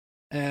mountain.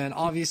 And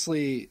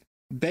obviously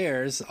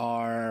bears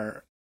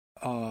are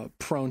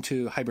prone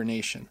to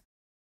hibernation.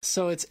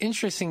 So it's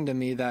interesting to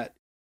me that,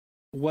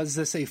 was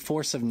this a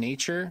force of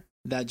nature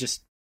that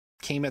just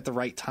came at the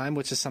right time,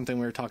 which is something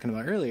we were talking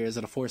about earlier? Is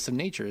it a force of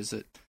nature? Is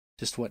it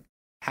just what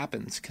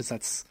happens? Because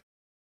that's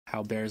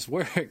how bears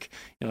work.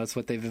 That's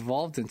what they've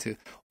evolved into.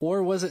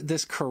 Or was it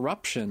this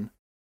corruption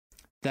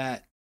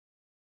that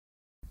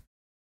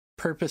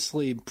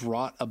purposely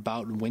brought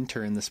about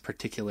winter in this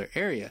particular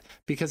area?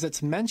 Because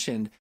it's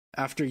mentioned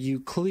after you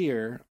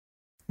clear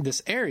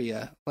this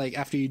area, like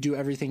after you do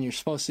everything you're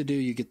supposed to do,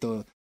 you get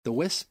the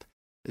wisp,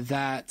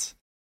 that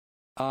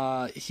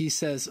he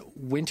says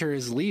winter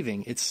is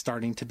leaving, it's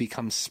starting to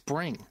become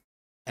spring.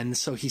 And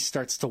so he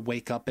starts to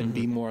wake up and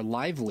be more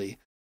lively.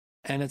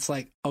 And it's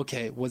like,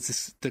 okay, was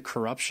this the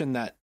corruption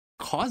that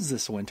caused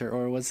this winter,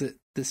 or was it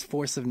this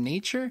force of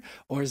nature,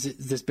 or is it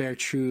this bear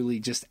truly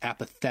just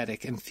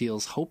apathetic and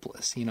feels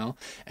hopeless,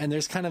 And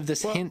there's kind of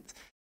this hint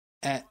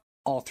at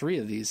all three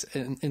of these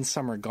in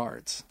some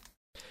regards.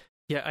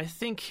 Yeah,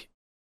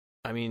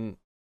 I mean,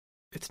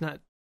 it's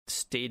not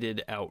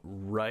stated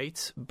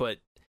outright, but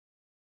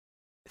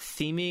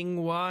theming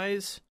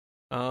wise,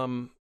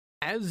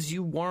 as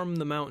you warm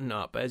the mountain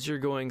up, as you're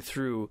going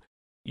through,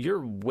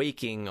 you're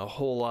waking a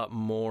whole lot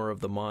more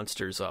of the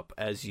monsters up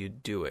as you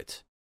do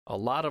it. A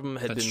lot of them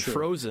had been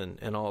frozen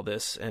in all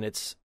this, and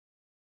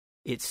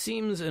it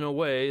seems in a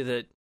way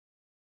that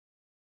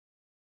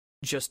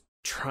just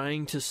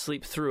trying to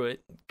sleep through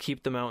it,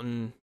 keep the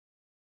mountain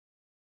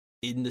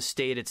in the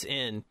state it's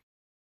in,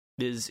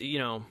 is,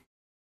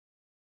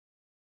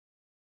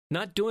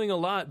 not doing a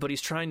lot, but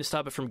he's trying to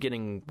stop it from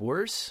getting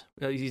worse.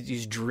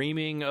 He's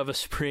dreaming of a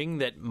spring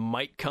that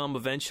might come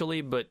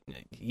eventually, but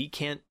he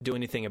can't do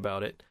anything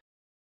about it.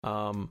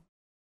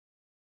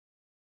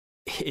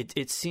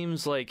 It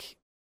seems like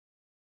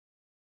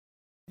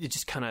it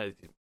just kind of,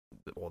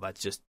 well,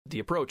 that's just the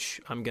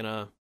approach. I'm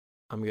gonna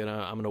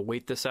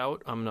wait this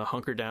out. I'm gonna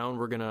hunker down.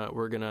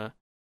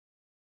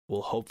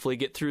 We'll hopefully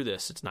get through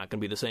this. It's not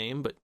gonna be the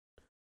same, but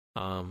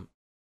I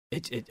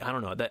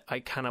don't know, that I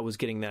kind of was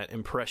getting that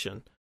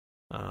impression.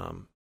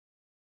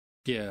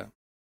 Yeah,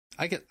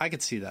 I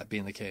could see that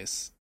being the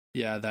case.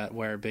 Yeah, that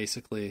where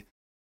basically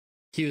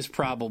he was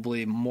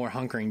probably more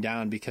hunkering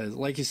down because,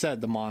 like you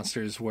said, the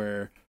monsters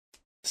were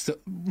still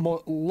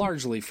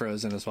largely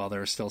frozen as well.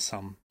 There were still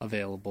some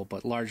available,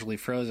 but largely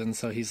frozen.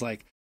 So he's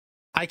like,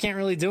 I can't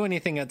really do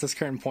anything at this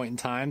current point in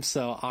time,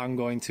 so I'm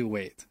going to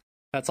wait.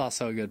 That's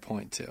also a good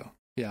point too.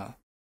 Yeah,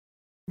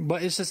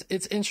 but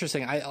it's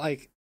interesting. I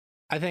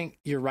think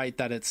you're right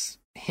that it's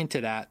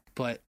hinted at,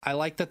 but I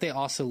like that they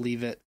also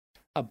leave it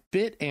a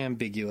bit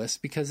ambiguous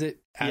because it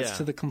adds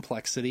to the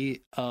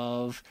complexity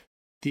of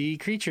the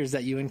creatures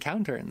that you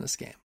encounter in this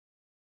game.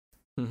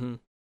 Mm-hmm.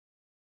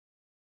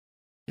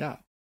 Yeah.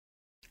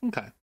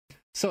 Okay.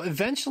 So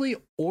eventually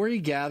Ori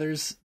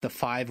gathers the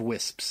 5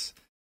 wisps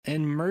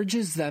and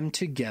merges them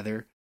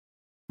together,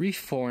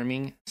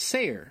 reforming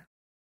Sayre.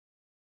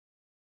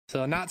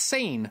 So not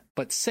Sane,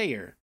 but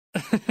Sayre.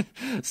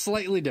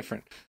 Slightly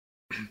different.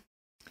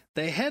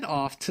 They head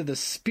off to the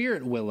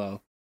Spirit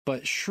Willow,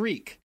 but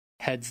Shriek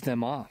heads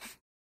them off.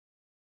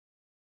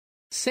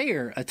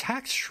 Sayre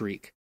attacks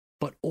Shriek,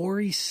 but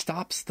Ori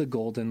stops the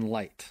golden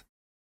light.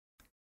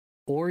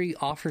 Ori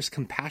offers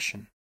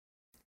compassion,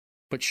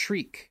 but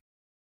Shriek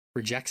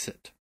rejects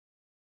it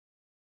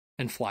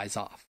and flies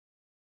off.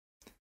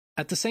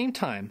 At the same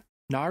time,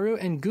 Naru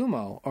and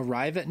Gumo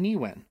arrive at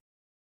Niwen.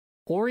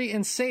 Ori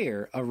and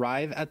Sayre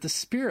arrive at the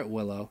Spirit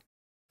Willow,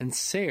 and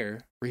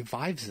Sayre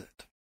revives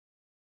it.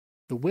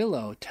 The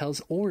willow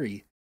tells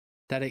Ori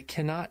that it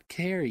cannot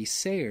carry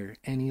Sayre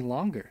any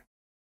longer,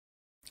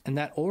 and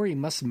that Ori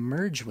must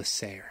merge with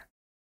Sayre.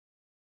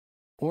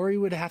 Ori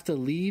would have to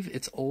leave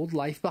its old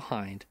life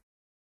behind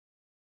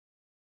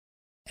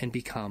and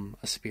become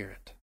a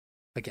spirit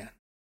again.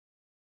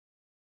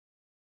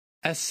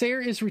 As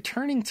Sayre is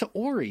returning to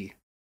Ori,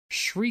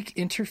 Shriek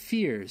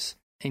interferes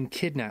and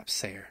kidnaps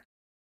Sayre.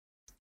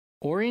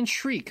 Ori and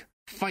Shriek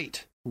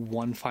fight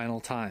one final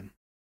time.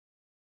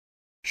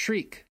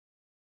 Shriek,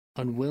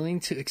 unwilling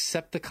to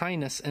accept the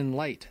kindness and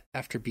light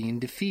after being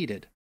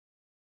defeated,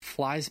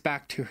 flies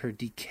back to her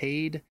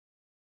decayed,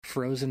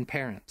 frozen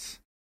parents,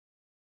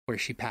 where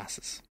she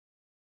passes.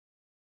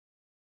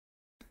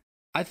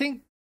 I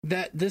think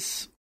that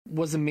this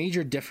was a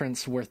major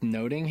difference worth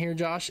noting here,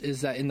 Josh,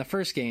 is that in the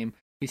first game,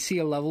 we see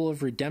a level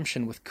of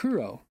redemption with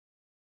Kuro.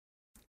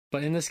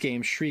 But in this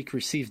game, Shriek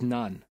received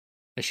none,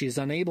 as she is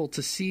unable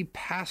to see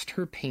past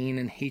her pain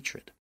and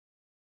hatred.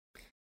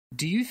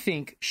 Do you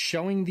think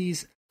showing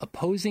these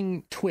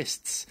opposing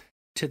twists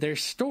to their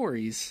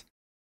stories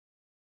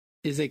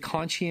is a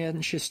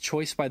conscientious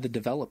choice by the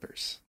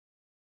developers?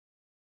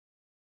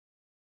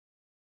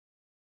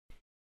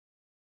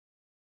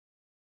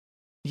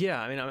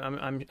 Yeah, I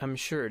mean, I'm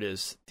sure it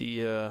is.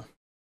 The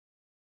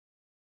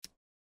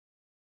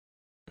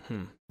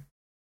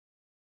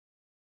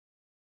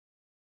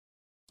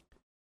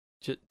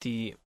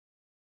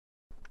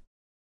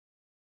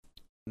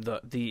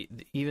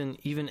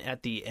even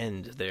at the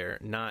end there,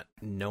 not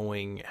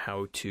knowing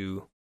how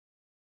to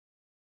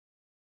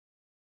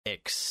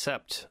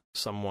accept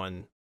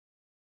someone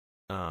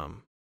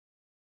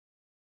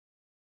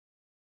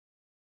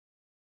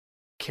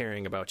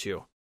caring about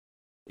you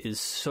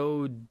is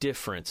so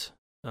different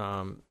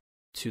to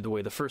the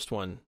way the first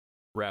one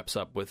wraps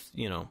up with,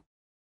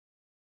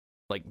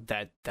 like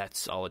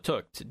that's all it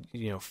took to,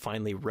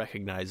 finally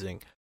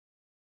recognizing,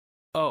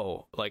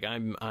 oh, like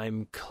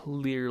I'm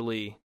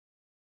clearly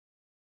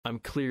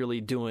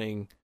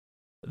doing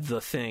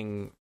the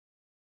thing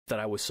that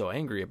I was so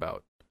angry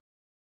about.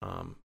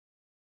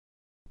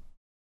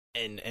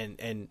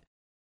 And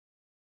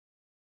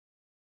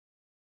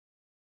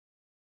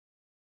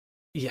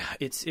yeah,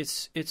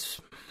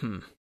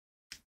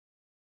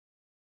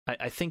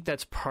 I think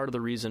that's part of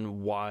the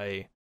reason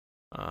why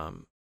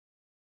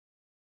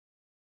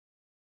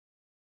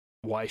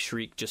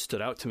Shriek just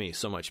stood out to me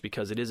so much,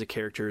 because it is a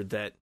character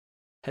that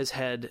has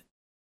had,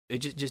 it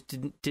just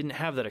didn't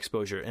have that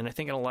exposure. And I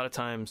think in a lot of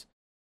times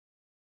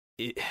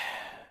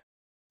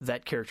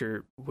that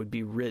character would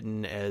be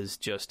written as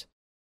just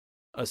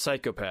a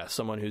psychopath,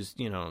 someone who's,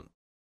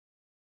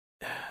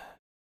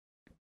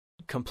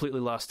 completely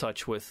lost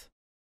touch with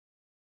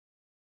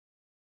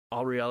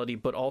all reality,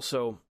 but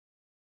also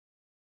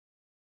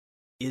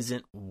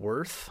isn't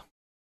worth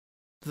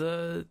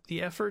the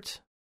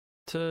effort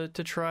to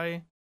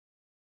try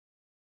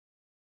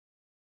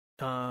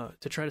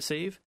to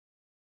save.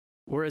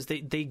 Whereas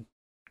they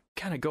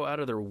kind of go out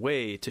of their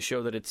way to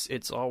show that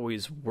it's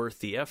always worth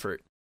the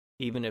effort,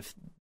 even if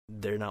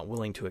they're not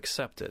willing to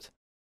accept it.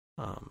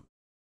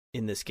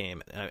 In this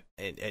game,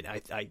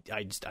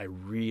 I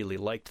really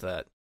liked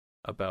that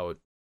about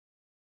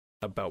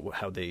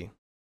how they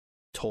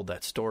told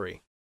that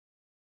story.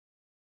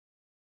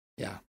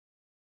 Yeah.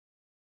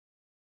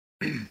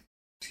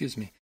 Excuse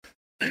me.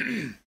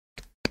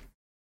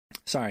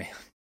 Sorry.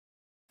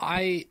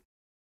 I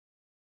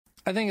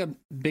think a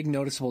big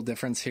noticeable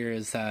difference here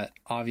is that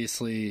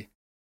obviously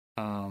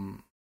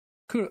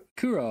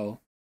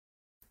Kuro,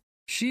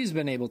 she's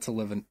been able to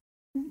live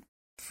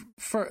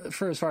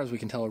for as far as we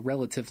can tell, a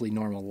relatively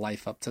normal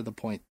life up to the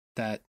point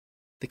that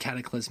the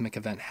cataclysmic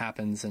event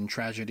happens and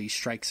tragedy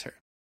strikes her.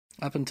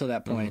 Up until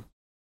that point,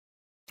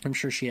 I'm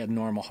sure she had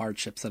normal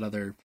hardships that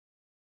other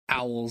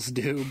owls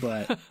do,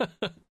 but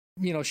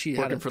she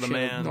had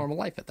a normal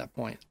life at that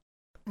point.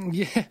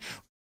 Yeah,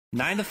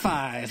 9 to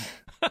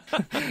 5.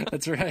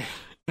 That's right.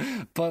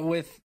 But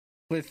with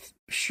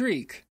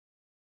Shriek,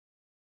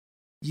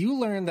 you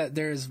learn that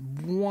there's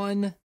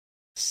one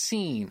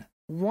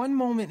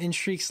moment in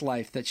Shriek's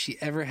life that she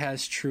ever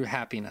has true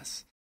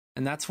happiness.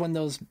 And that's when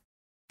those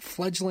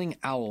fledgling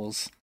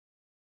owls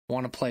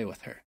want to play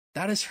with her.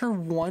 That is her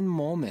one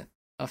moment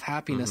of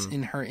happiness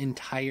in her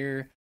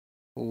entire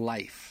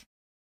life.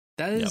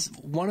 That is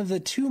one of the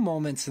two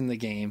moments in the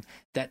game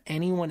that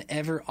anyone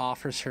ever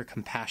offers her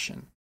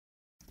compassion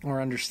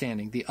or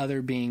understanding. The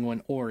other being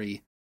when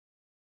Ori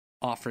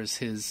offers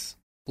his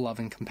love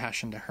and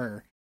compassion to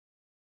her.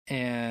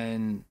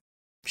 And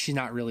she's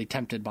not really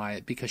tempted by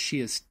it because she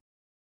is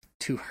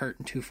too hurt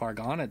and too far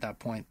gone at that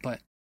point. But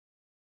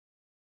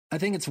I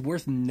think it's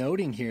worth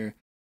noting here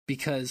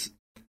because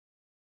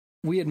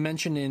we had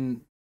mentioned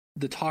in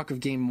the talk of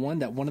Game 1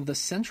 that one of the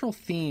central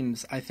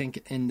themes, I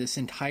think, in this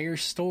entire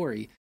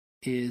story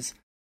is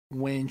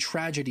when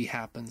tragedy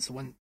happens,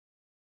 when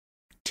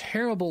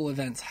terrible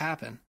events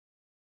happen,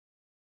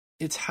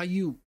 it's how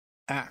you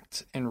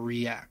act and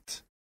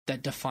react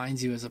that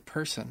defines you as a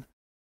person.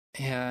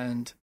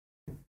 And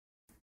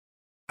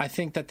I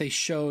think that they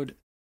showed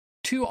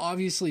two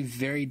obviously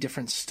very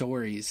different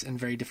stories and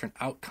very different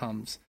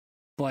outcomes,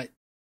 but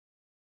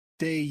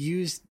they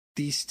used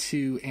these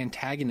two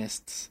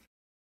antagonists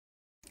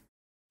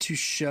to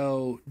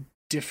show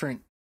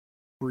different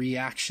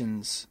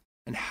reactions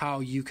and how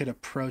you could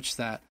approach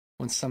that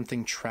when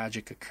something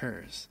tragic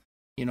occurs.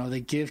 They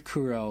give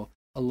Kuro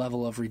a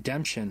level of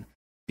redemption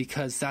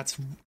because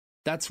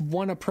that's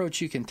one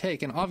approach you can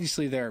take. And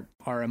obviously there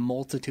are a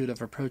multitude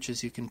of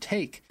approaches you can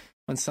take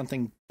when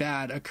something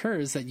bad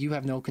occurs that you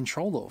have no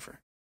control over.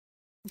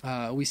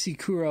 We see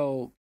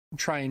Kuro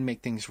try and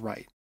make things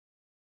right.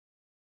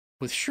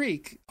 With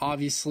Shriek,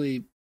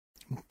 obviously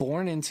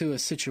born into a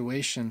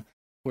situation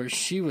where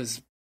she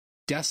was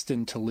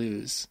destined to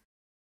lose,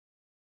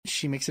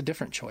 she makes a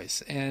different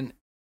choice. And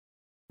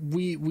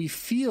we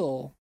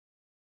feel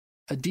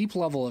a deep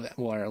level of,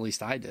 well, or at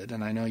least I did,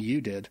 and I know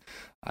you did.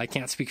 I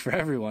can't speak for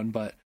everyone,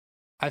 but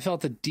I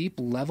felt a deep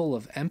level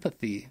of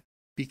empathy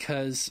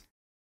because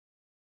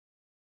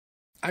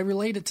I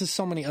relate it to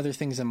so many other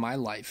things in my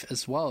life,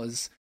 as well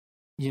as,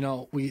 you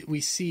know,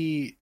 we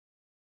see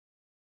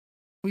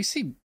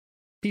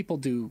people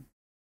do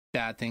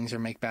bad things or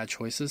make bad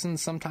choices, and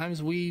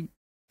sometimes we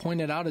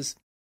point it out as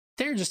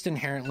they're just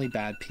inherently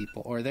bad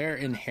people, or they're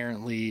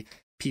inherently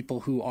people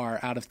who are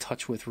out of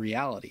touch with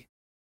reality.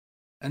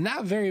 And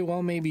that very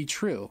well may be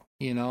true,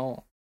 you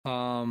know,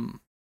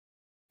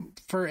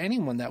 for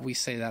anyone that we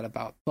say that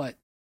about. But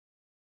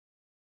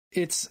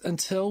it's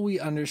until we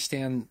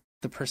understand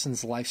the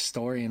person's life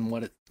story and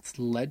what it's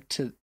led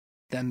to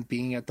them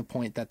being at the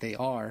point that they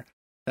are,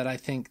 that I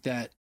think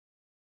that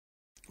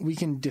we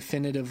can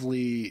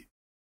definitively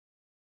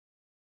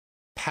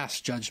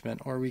pass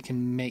judgment, or we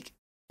can make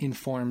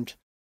informed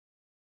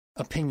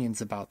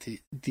opinions about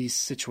these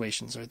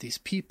situations or these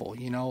people.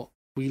 You know,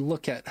 we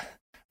look at,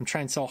 I'm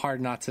trying so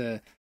hard not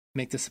to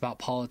make this about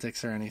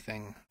politics or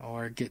anything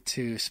or get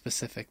too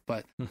specific,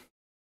 but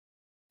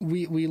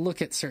we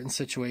look at certain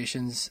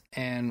situations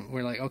and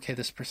we're like, okay,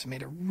 this person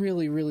made a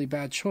really, really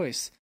bad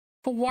choice.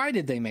 But why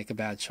did they make a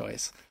bad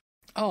choice?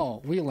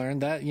 Oh, we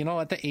learned that, you know,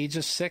 at the age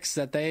of 6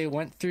 that they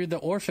went through the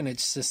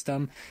orphanage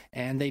system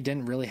and they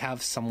didn't really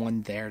have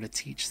someone there to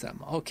teach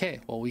them.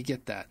 Okay, well, we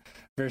get that.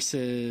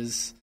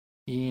 Versus,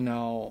 you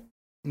know,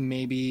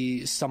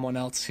 maybe someone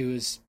else who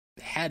has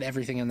had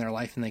everything in their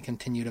life and they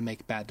continue to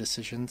make bad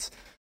decisions.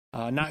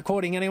 Not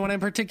quoting anyone in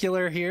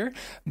particular here,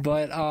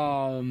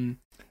 but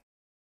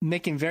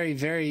making very,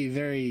 very,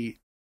 very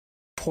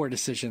poor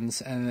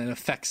decisions, and it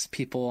affects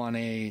people on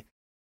a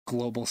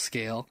global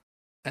scale.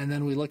 And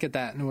then we look at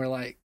that and we're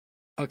like,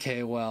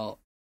 okay, well,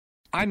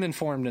 I'm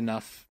informed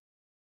enough,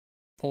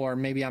 or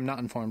maybe I'm not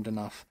informed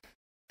enough.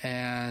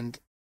 And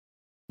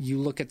you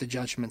look at the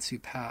judgments you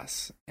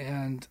pass.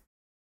 And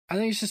I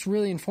think it's just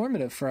really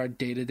informative for our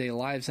day-to-day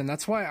lives. And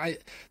that's why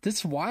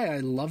I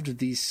loved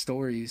these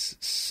stories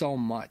so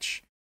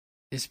much,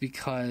 is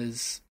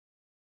because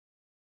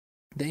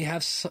they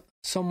have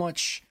so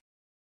much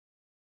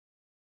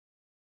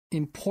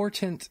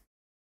important,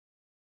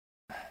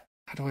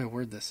 how do I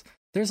word this?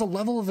 There's a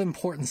level of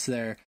importance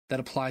there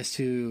that applies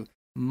to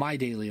my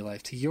daily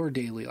life, to your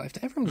daily life,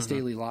 to everyone's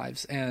daily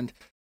lives. And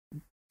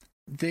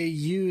they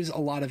use a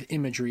lot of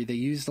imagery. They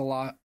used a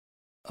lot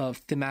of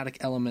thematic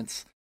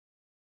elements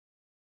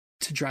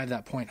to drive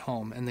that point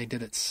home, and they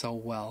did it so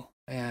well.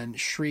 And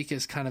Shriek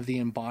is kind of the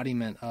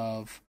embodiment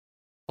of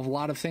a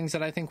lot of things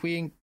that I think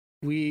we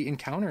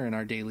encounter in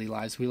our daily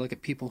lives. We look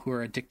at people who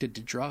are addicted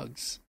to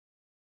drugs,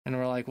 and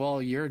we're like,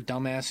 well, you're a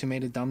dumbass who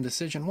made a dumb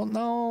decision. Well,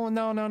 no.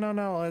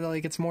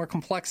 Like, it's more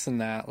complex than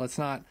that. Let's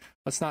not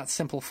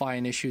simplify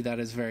an issue that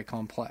is very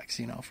complex,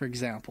 you know, for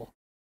example.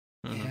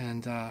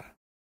 And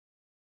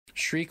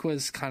Shriek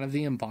was kind of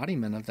the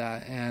embodiment of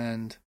that.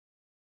 And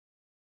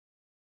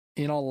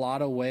in a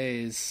lot of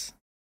ways,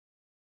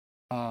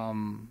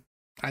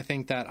 I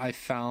think that I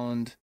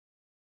found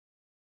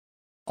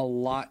a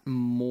lot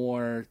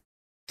more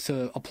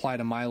to apply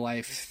to my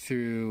life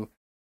through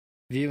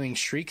viewing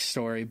Shriek's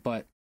story,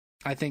 but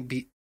I think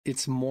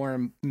it's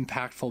more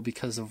impactful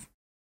because of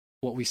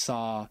what we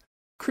saw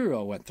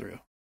Kuro went through.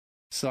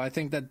 So I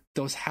think that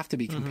those have to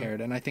be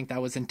compared, and I think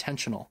that was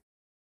intentional.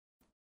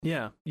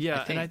 Yeah,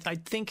 and I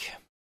think,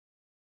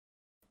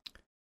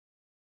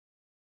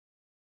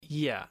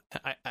 yeah,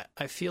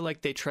 I feel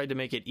like they tried to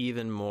make it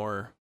even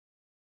more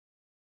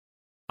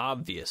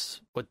obvious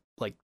what,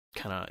 like,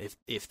 kind of,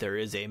 if there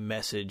is a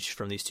message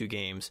from these two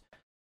games,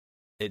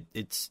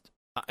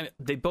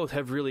 they both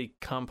have really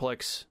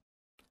complex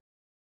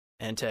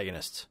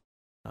antagonists.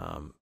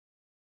 And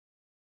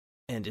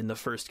in the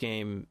first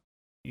game,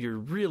 you're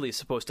really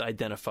supposed to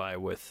identify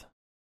with,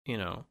 you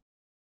know,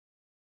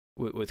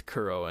 with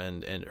Kuro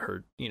and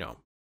her, you know,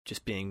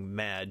 just being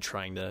mad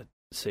trying to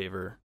save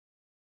her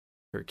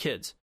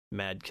kids.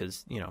 Mad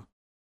because, you know.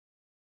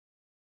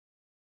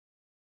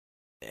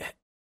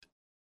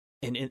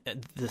 And in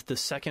the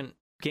second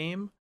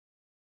game,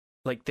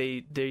 like,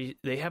 they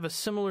have a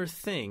similar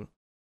thing,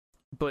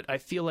 but I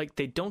feel like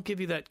they don't give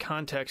you that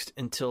context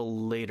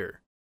until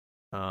later.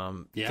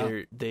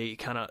 They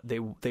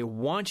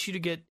want you to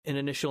get an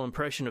initial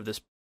impression of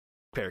this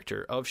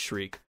character, of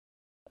Shriek,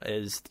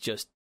 as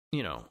just,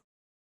 you know,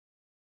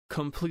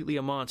 completely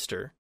a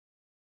monster,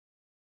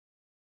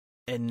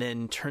 and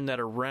then turn that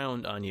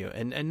around on you.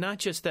 And not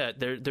just that,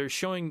 they're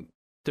showing,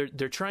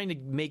 they're trying to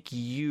make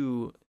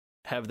you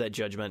have that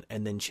judgment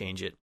and then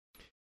change it,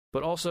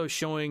 but also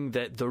showing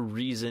that the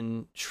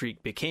reason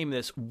Shriek became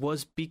this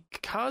was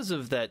because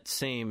of that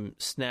same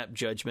snap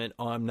judgment.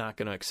 Oh, I'm not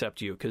going to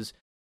accept you, because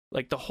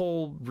Like, the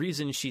whole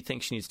reason she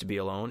thinks she needs to be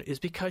alone is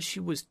because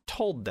she was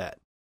told that.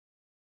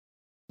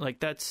 Like,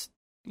 that's,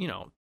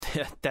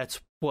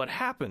 that's what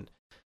happened.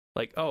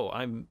 Like, oh,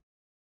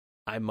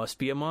 I must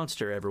be a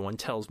monster. Everyone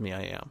tells me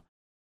I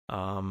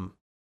am.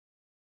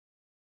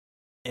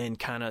 And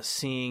kind of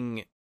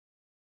seeing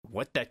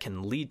what that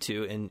can lead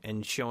to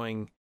and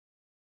showing,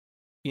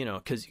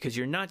 because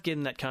you're not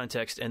getting that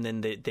context, and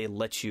then they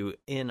let you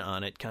in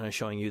on it, kind of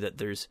showing you that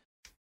there's,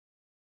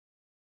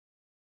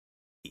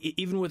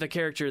 even with a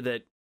character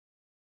that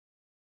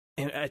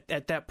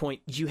at that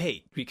point you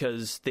hate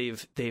because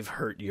they've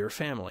hurt your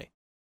family.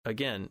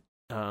 Again,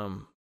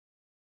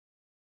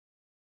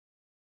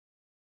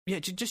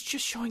 just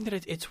showing that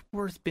it's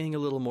worth being a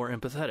little more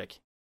empathetic,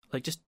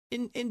 like just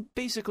in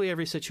basically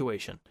every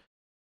situation.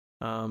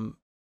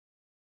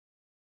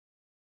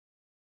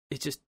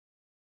 It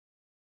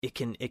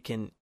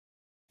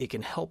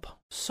can help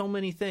so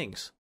many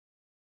things.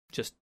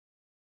 Just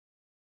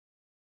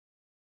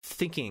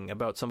thinking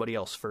about somebody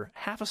else for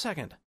half a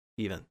second,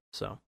 even.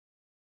 So,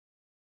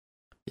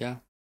 yeah,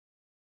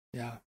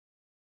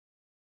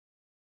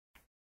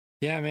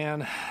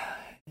 man.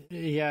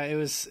 Yeah, it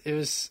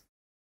was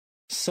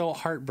so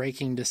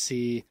heartbreaking to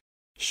see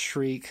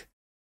Shriek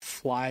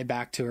fly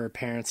back to her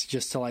parents,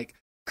 just to like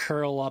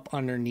curl up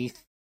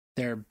underneath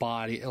their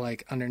body,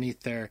 like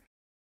underneath their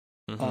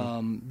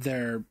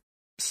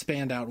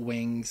spanned out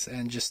wings,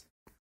 and just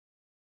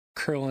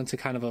curl into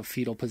kind of a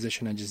fetal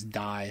position and just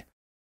die.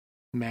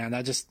 Man,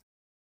 that just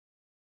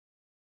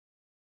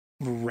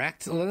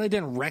wrecked. Well, they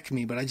didn't wreck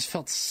me, but I just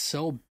felt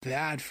so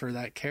bad for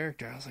that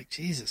character. I was like,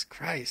 Jesus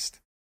Christ.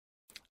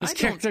 This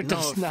character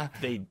does not.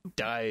 They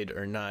died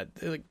or not.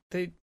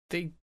 They.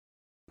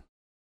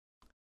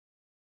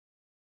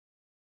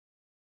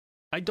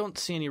 I don't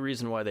see any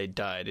reason why they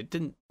died. It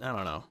didn't. I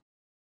don't know.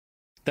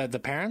 The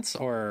parents,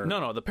 or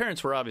no, the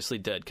parents were obviously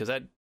dead, because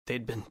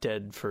they'd been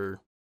dead for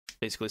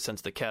basically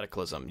since the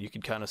Cataclysm. You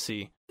could kind of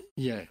see.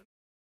 Yeah.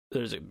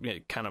 There's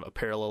kind of a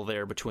parallel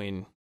there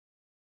between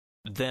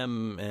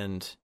them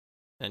and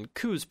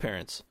Ku's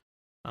parents.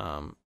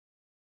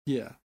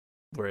 Yeah.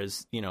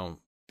 Whereas,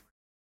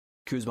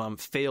 Ku's mom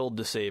failed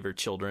to save her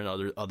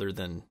children, other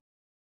than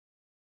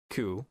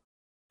Ku,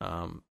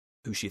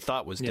 who she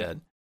thought was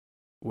dead.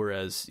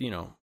 Whereas,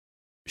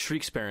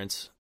 Shriek's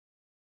parents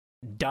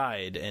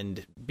died,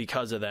 and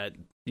because of that,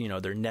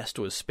 their nest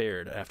was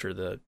spared after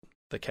the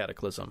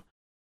Cataclysm.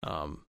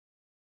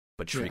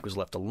 But Shriek was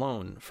left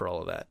alone for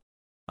all of that.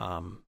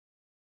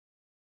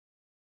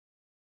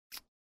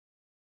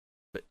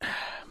 But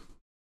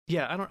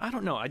yeah, I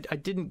don't know. I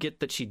didn't get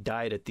that she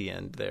died at the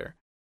end there.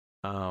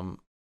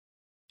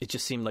 It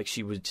just seemed like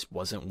she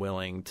wasn't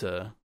willing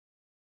to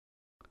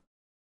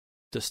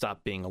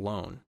stop being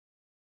alone,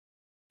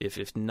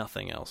 if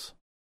nothing else.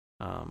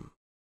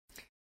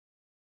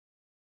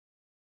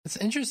 It's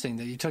interesting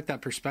that you took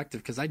that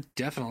perspective, because I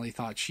definitely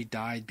thought she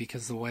died,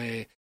 because the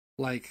way,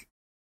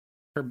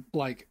 her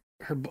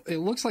it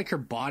looks like her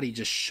body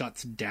just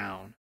shuts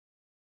down.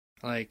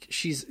 Like,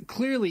 she's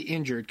clearly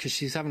injured because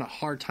she's having a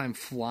hard time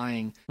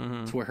flying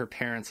to where her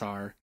parents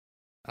are.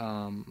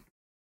 And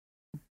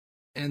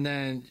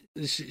then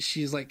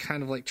she's like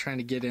kind of like trying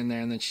to get in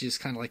there, and then she just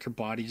kind of like, her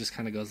body just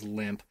kind of goes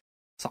limp.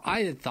 So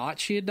I had thought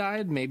she had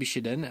died. Maybe she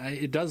didn't.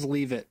 It does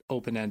leave it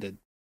open-ended,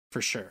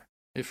 for sure.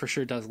 It for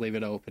sure does leave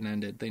it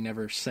open-ended. They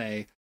never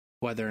say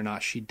whether or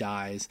not she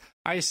dies.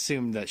 I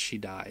assumed that she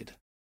died,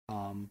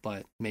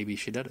 but maybe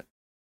she didn't.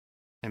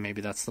 And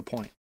maybe that's the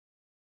point.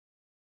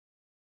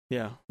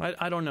 Yeah,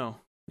 I don't know.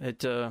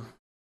 It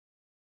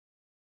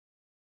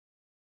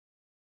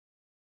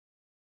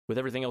with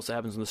everything else that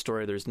happens in the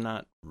story, there's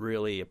not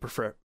really a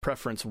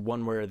preference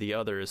one way or the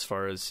other as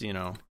far as,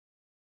 a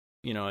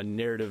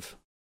narrative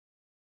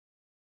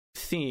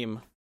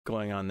theme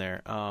going on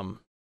there.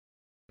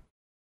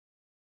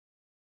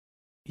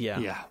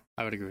 Yeah,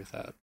 I would agree with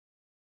that.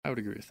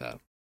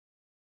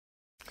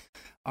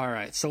 All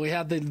right, so we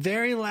have the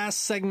very last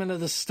segment of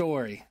the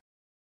story.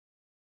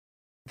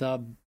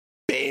 The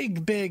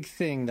big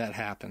thing that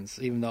happens,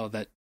 even though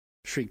that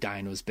Shriek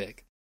dying was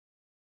big.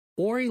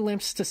 Ori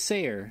limps to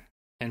Sayre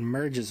and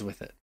merges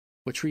with it,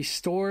 which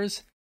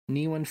restores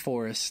Niwen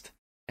Forest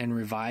and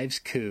revives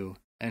Ku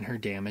and her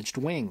damaged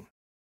wing.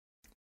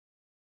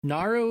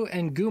 Naru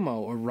and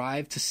Gumo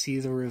arrive to see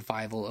the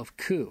revival of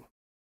Ku.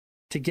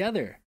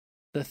 Together,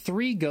 the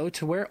three go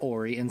to where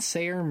Ori and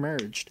Sayre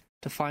merged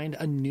to find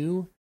a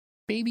new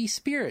baby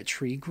spirit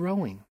tree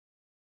growing.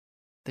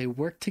 They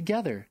work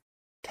together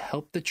to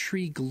help the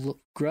tree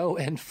grow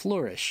and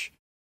flourish.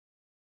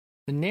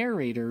 The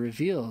narrator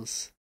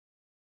reveals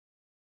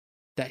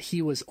that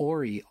he was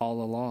Ori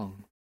all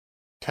along,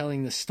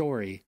 telling the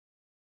story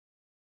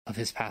of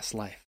his past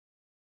life.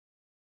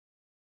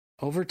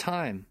 Over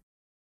time,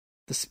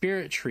 the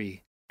spirit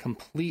tree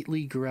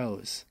completely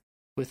grows,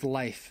 with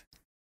life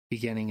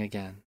beginning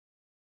again.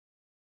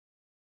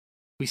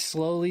 We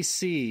slowly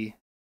see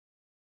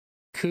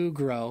Ku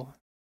grow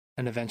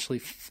and eventually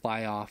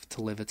fly off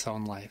to live its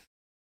own life.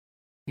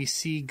 We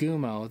see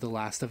Gumo, the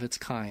last of its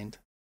kind,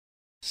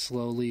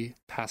 slowly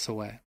pass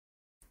away.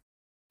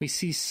 we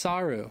see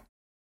Saru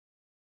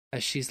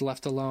as she's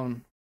left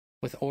alone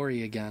with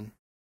Ori again.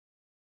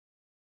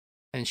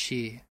 And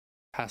she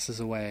passes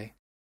away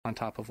on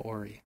top of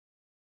Ori,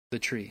 the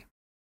tree.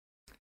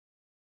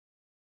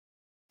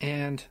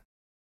 And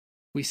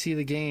we see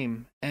the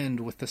game end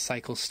with the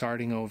cycle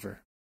starting over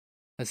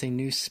as a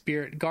new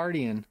spirit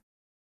guardian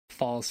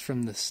falls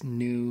from this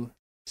new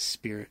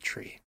spirit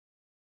tree.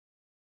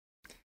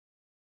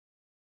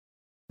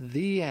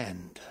 The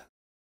end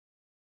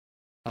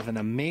of an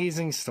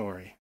amazing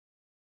story.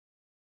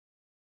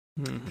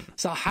 Mm-hmm.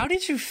 So how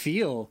did you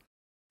feel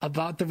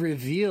about the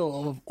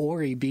reveal of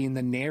Ori being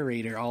the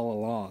narrator all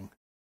along?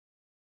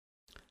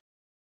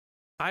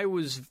 I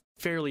was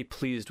fairly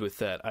pleased with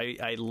that.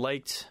 I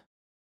liked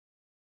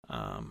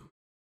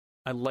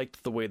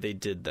the way they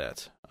did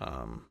that.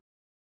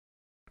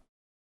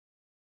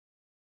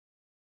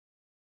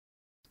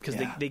 Because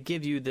they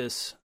give you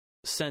this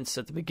sense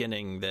at the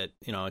beginning that,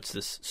 you know, it's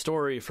this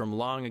story from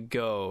long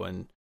ago,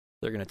 and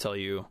they're going to tell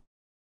you,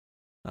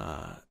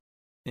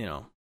 you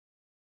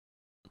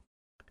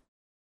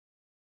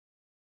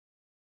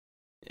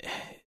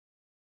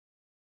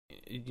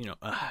know,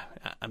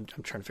 I'm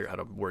trying to figure out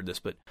how to word this,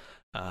 but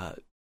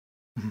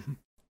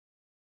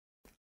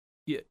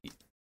yeah,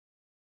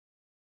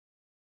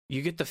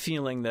 you get the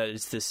feeling that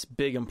it's this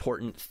big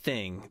important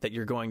thing that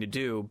you're going to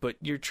do, but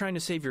you're trying to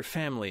save your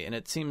family, and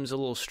it seems a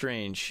little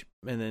strange.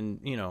 And then,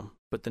 you know,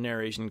 but the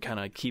narration kind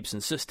of keeps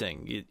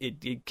insisting.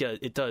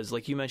 It does,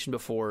 like you mentioned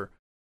before,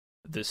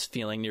 this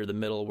feeling near the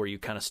middle where you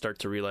kind of start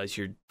to realize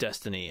your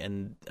destiny,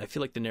 and I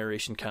feel like the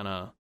narration kind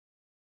of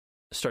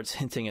starts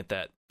hinting at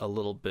that a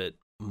little bit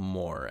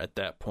more at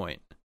that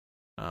point.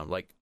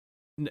 Like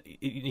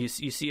you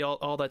see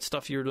all that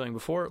stuff you were doing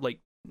before, like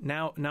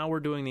now we're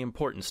doing the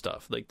important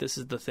stuff. Like, this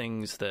is the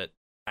things that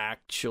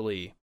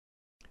actually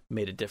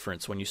made a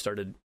difference when you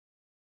started,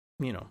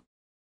 you know,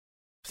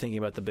 thinking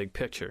about the big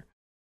picture.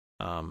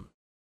 And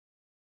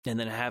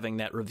then having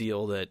that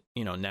reveal that,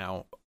 you know,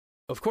 now,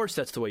 of course,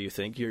 that's the way you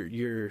think.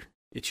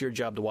 It's your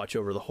job to watch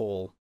over the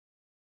whole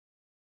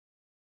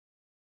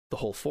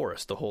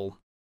forest, the whole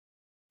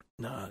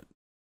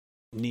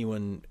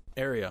Niwen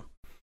area.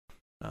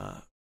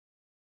 I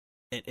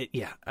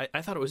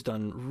thought it was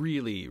done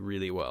really,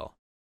 really well.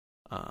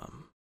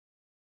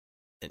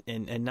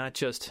 And not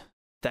just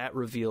that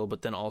reveal,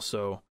 but then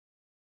also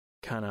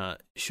kind of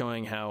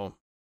showing how,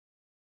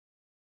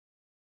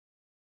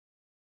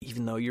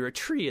 even though you're a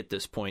tree at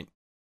this point,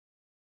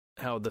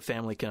 how the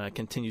family kind of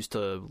continues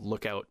to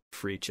look out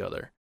for each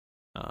other.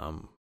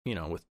 You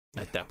know, with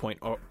at that point,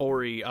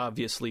 Ori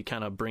obviously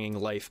kind of bringing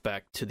life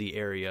back to the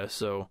area,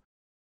 so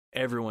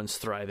everyone's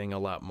thriving a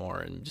lot more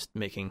and just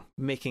making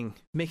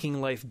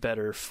life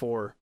better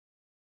for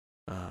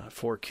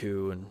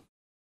Ku and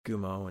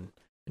Gumo and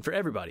for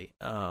everybody.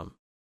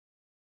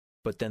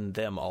 But then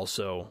them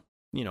also,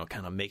 you know,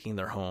 kind of making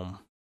their home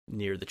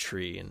near the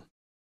tree and,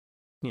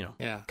 you know,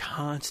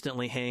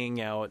 constantly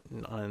hanging out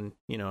on,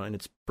 you know, in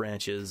its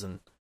branches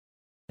and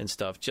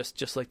stuff,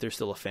 just like they're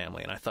still a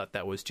family. And I thought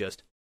that was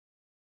just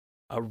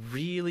a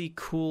really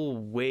cool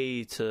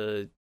way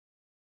to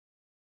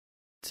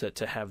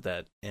have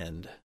that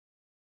end.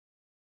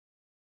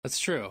 That's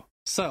true.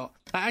 So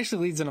that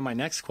actually leads into my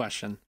next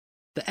question.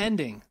 The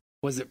ending,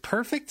 was it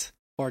perfect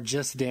or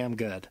just damn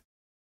good?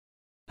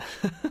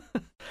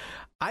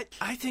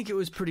 I think it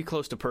was pretty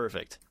close to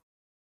perfect.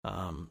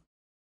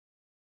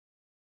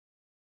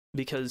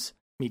 Because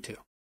me too.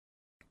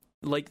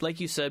 Like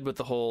you said, with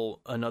the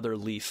whole another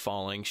leaf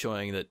falling,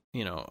 showing that,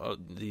 you know,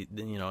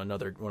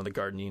 another one of the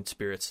guardian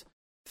spirits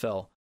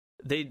fell.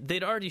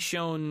 They'd already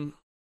shown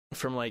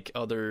from like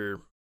other,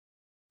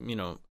 you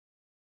know,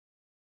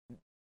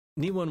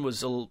 Niwen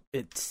was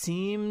it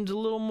seemed a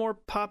little more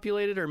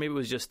populated, or maybe it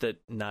was just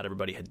that not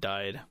everybody had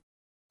died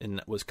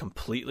and was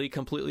completely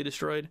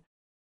destroyed.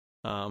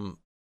 But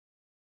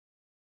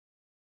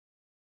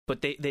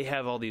they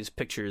have all these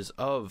pictures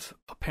of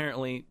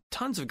apparently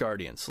tons of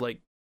guardians. Like,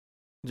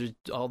 there's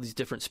all these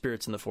different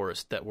spirits in the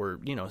forest that were,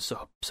 you know,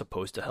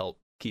 supposed to help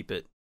keep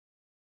it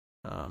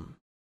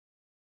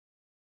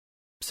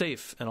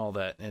safe and all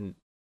that. And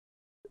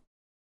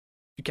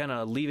kind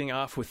of leaving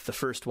off with the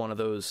first one of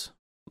those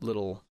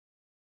little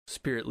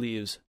spirit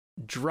leaves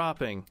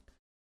dropping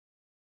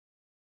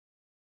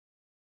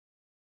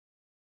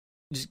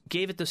just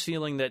gave it this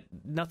feeling that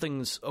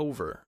nothing's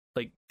over.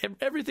 Like,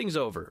 everything's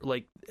over.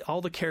 Like,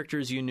 all the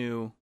characters you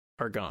knew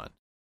are gone.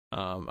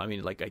 I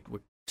mean, like, we're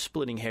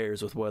splitting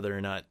hairs with whether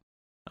or not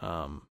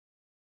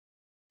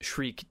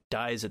Shriek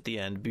dies at the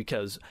end,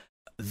 because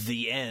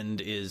the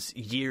end is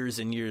years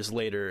and years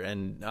later,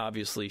 and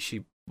obviously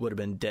she would have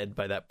been dead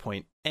by that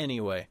point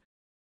anyway.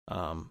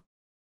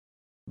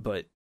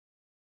 But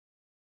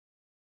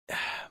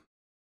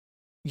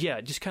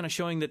yeah, just kind of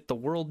showing that the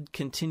world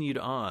continued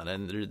on,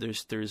 and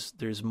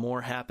there's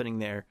more happening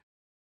there.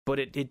 But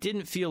it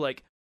didn't feel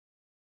like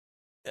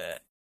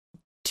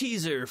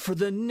teaser for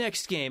the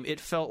next game. It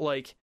felt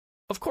like,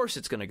 of course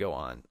it's going to go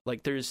on.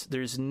 Like,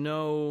 there's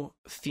no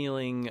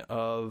feeling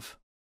of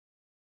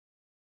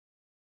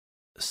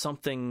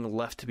something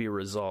left to be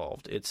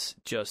resolved. It's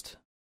just,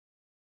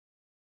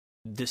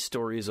 this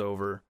story is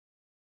over.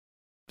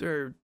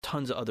 There are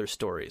tons of other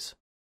stories.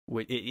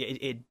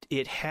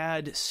 It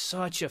had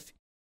such a,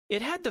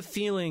 it had the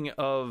feeling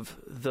of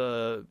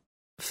the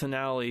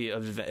finale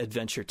of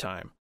Adventure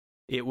Time.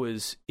 It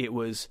was,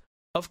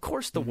 of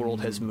course the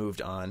world has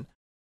moved on.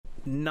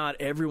 Not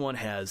everyone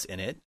has in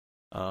it.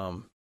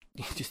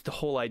 Just the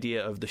whole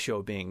idea of the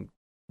show being,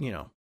 you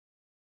know,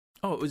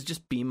 oh, it was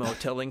just BMO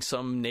telling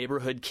some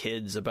neighborhood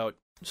kids about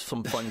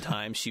some fun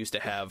times she used to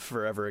have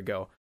forever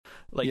ago.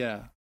 Like,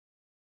 yeah,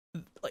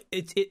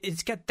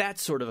 it's got that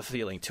sort of a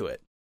feeling to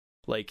it.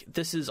 Like,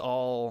 this is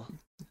all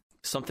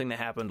something that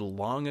happened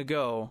long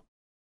ago,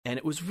 and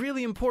it was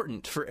really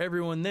important for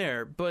everyone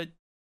there, but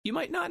you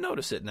might not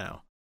notice it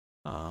now.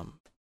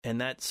 And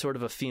that sort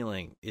of a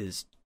feeling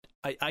is,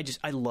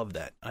 I love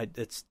that. I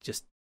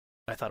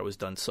thought it was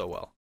done so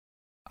well.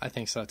 I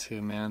think so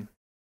too, man.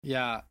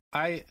 Yeah,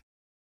 I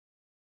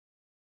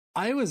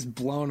was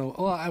blown away.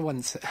 Well, I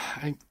wouldn't say,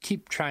 I'm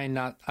trying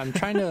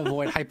to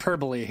avoid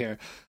hyperbole here,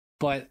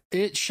 but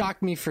it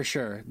shocked me for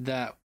sure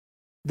that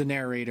the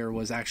narrator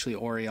was actually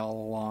Ori all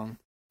along.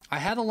 I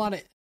had a lot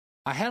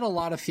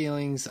of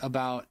feelings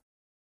about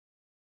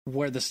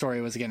where the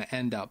story was going to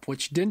end up,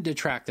 which didn't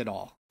detract at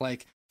all.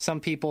 Like, some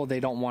people, they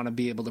don't want to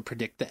be able to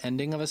predict the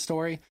ending of a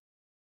story.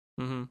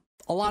 Mm-hmm.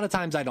 A lot of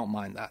times I don't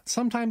mind that.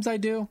 Sometimes I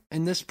do.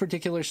 And this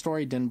particular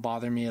story didn't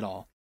bother me at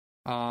all.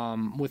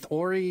 With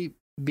Ori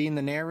being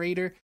the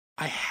narrator,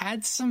 I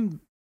had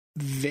some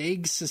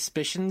vague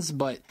suspicions,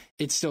 but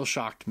it still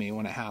shocked me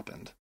when it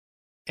happened.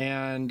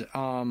 And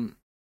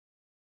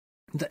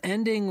the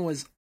ending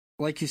was,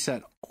 like you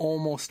said,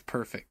 almost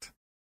perfect.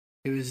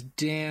 It was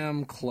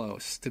damn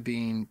close to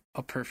being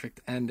a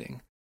perfect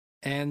ending.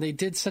 And they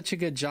did such a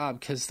good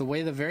job, because the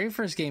way the very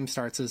first game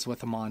starts is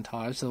with a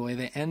montage. The way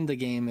they end the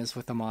game is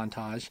with a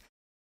montage.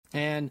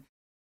 And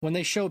when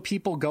they show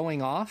people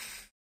going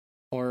off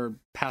or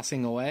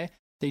passing away,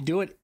 they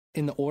do it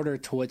in the order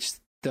to which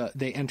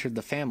they entered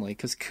the family,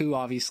 because Ku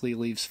obviously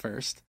leaves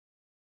first,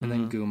 and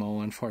then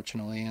Gumo,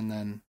 unfortunately, and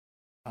then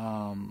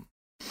how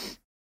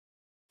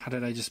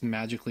did I just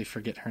magically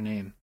forget her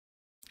name?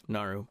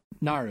 Naru,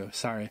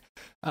 sorry.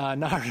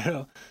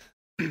 Naru.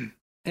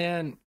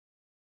 And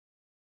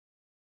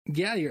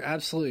yeah, you're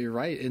absolutely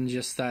right in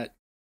just that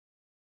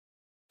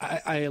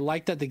I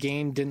like that the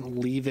game didn't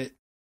leave it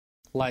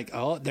like,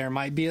 oh, there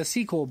might be a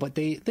sequel, but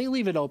they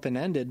leave it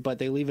open-ended, but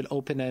they leave it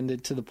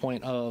open-ended to the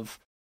point of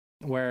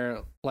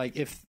where, like,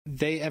 if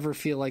they ever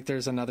feel like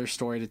there's another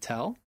story to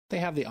tell, they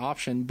have the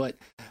option. But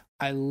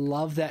I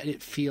love that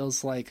it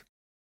feels like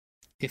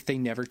if they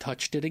never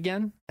touched it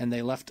again and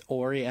they left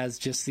Ori as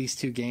just these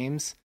two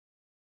games,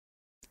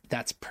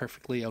 that's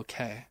perfectly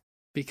okay.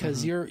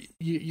 Because you're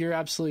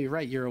absolutely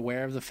right. You're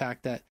aware of the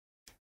fact that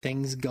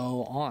things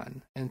go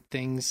on and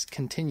things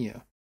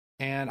continue.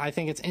 And I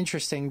think it's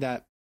interesting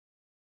that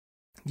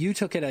you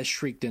took it as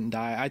Shriek didn't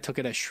die. I took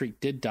it as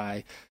Shriek did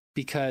die,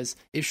 because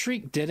if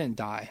Shriek didn't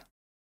die,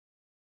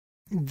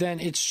 then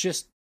it's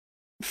just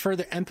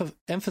further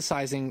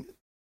emphasizing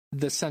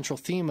the central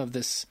theme of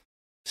this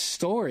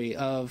story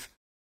of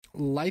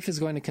life is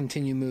going to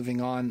continue moving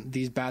on.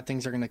 These bad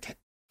things are going to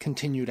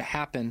continue to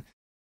happen.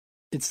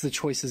 It's the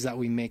choices that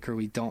we make or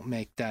we don't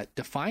make that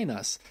define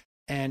us.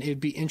 And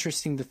it'd be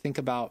interesting to think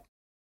about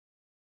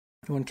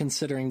when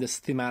considering this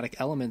thematic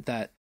element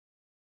that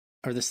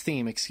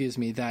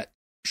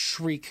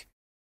Shriek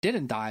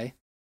didn't die,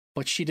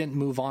 but she didn't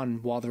move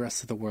on while the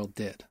rest of the world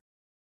did.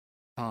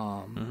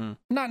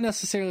 Not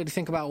necessarily to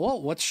think about,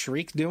 well, what's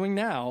Shriek doing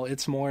now?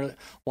 It's more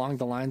along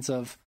the lines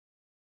of,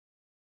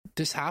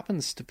 this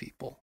happens to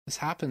people. This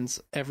happens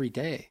every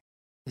day.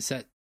 Is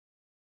that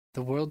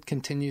the world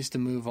continues to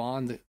move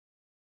on. The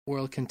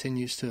world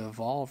continues to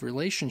evolve.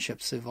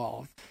 Relationships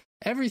evolve.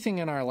 Everything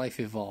in our life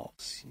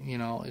evolves. You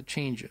know, it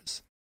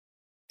changes.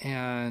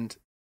 And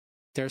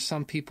there's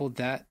some people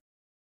that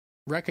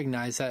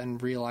recognize that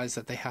and realize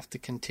that they have to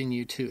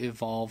continue to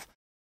evolve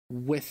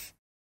with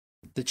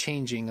the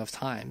changing of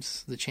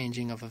times, the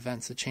changing of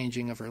events, the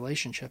changing of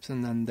relationships.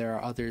 And then there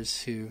are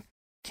others who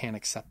can't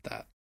accept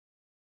that.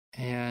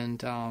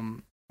 And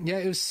yeah,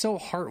 it was so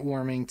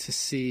heartwarming to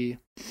see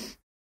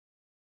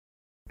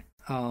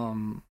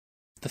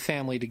the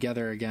family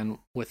together again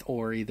with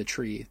Ori, the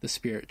tree, the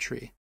spirit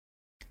tree.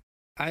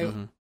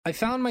 I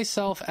found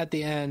myself at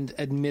the end,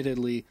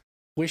 admittedly,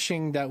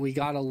 wishing that we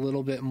got a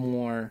little bit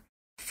more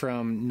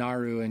from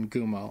Naru and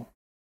Gumo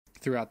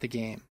throughout the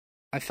game.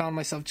 I found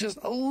myself just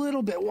a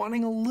little bit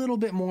wanting a little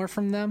bit more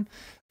from them,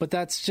 but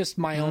that's just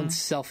my own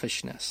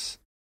selfishness.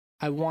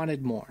 I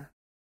wanted more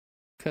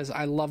because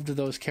I loved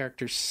those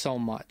characters so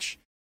much.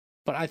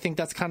 But I think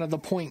that's kind of the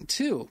point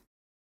too,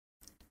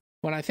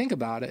 when I think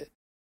about it,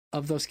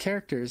 of those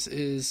characters,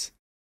 is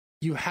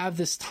you have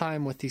this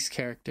time with these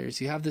characters,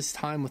 you have this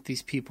time with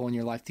these people in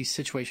your life, these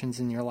situations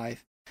in your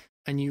life,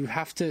 and you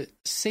have to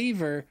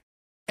savor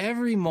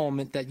every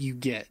moment that you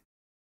get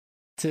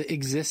to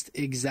exist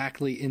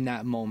exactly in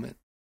that moment,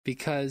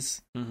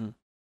 because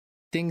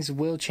things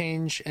will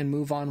change and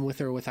move on with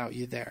or without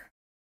you there.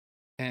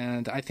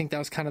 And I think that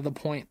was kind of the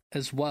point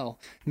as well.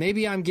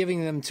 Maybe I'm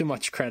giving them too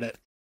much credit,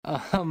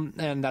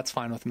 and that's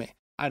fine with me.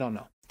 I don't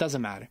know.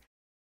 Doesn't matter.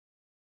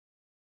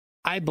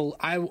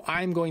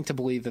 I'm going to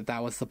believe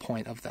that was the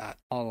point of that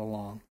all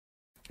along.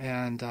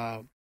 And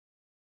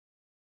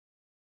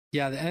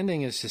yeah, the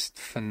ending is just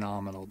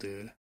phenomenal,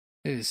 dude.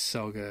 It is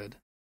so good.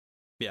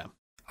 Yeah.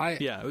 I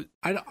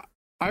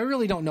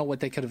really don't know what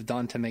they could have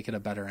done to make it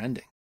a better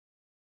ending.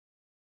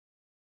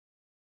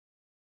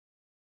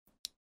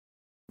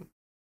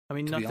 I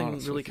mean, nothing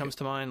really comes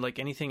to mind. Like,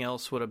 anything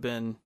else would have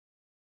been...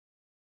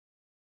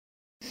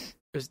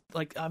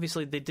 Like,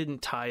 obviously, they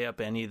didn't tie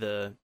up any of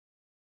the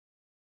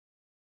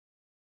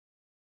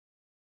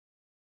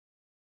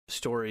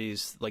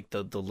stories, like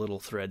the little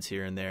threads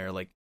here and there.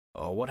 Like,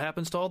 oh, what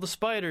happens to all the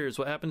spiders?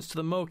 What happens to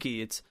the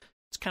Moki? It's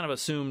kind of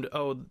assumed,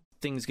 oh,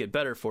 things get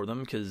better for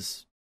them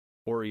because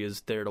Ori is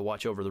there to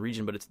watch over the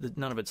region, but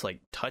none of it's, like,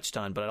 touched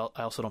on. But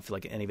I also don't feel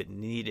like any of it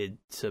needed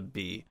to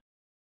be.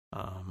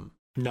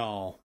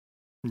 No,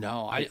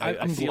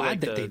 I'm glad like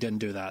that they didn't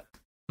do that.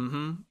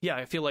 Mm-hmm. Yeah,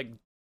 I feel like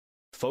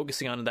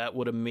focusing on that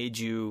would have made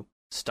you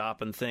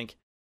stop and think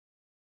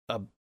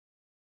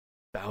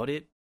about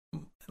it,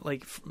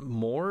 like,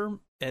 more,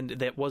 and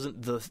that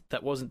wasn't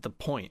the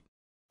point.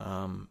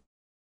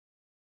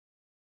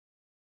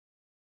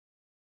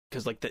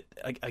 Because, like,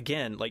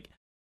 again, like,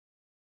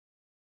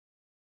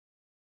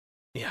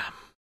 yeah.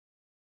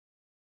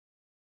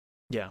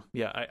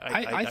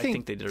 I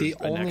think they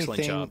did an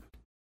excellent job.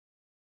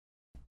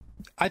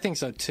 I think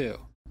so too.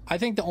 I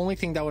think the only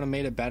thing that would have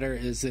made it better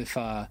is if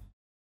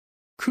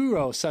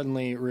Kuro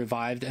suddenly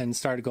revived and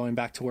started going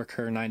back to work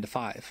her 9 to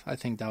 5. I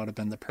think that would have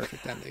been the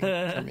perfect ending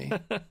for me.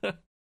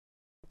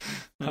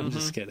 I'm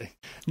just kidding.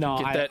 No,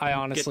 I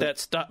honestly get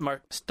that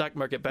stock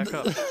market back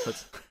up.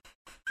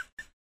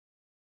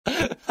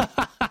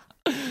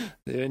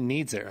 It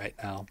needs it right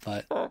now,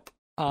 but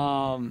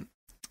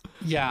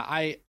yeah,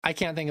 I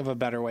can't think of a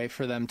better way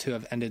for them to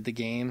have ended the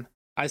game.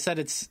 I said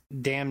it's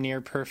damn near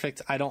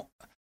perfect. I'm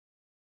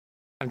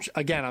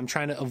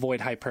trying to avoid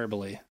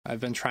hyperbole.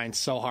 I've been trying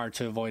so hard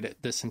to avoid it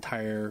this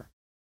entire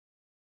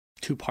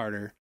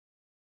two-parter,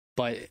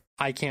 but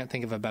I can't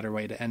think of a better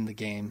way to end the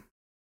game,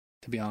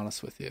 to be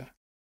honest with you.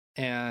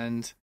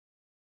 And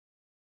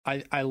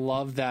I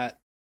love that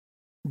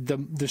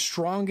the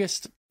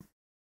strongest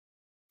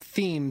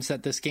themes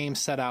that this game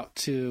set out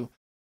to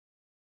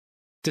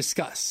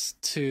discuss,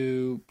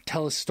 to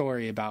tell a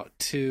story about,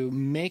 to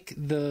make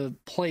the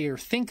player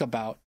think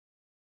about,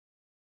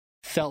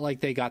 felt like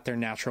they got their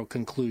natural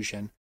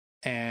conclusion.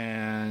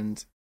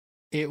 And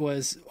it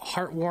was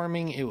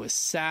heartwarming, it was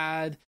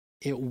sad,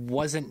 it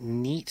wasn't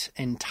neat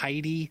and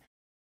tidy.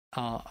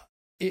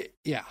 They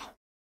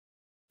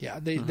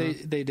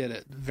did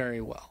it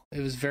very well. It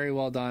was very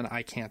well done.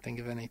 I can't think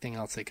of anything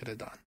else they could have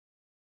done.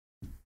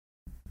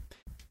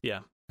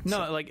 Yeah.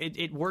 No, like,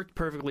 it worked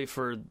perfectly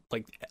for,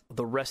 like,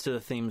 the rest of the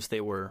themes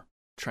they were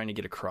trying to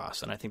get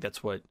across, and I think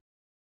that's what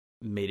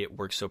made it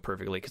work so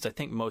perfectly, because I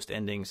think most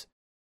endings,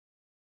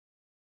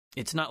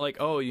 it's not like,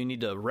 oh, you need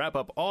to wrap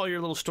up all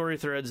your little story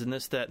threads and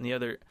this, that, and the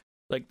other.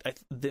 Like,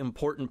 the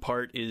important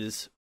part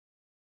is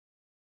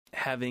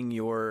having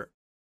your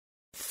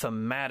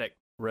thematic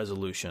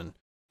resolution.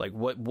 Like,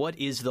 what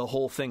is the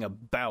whole thing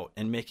about,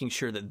 and making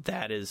sure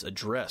that is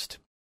addressed.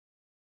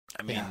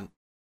 I mean,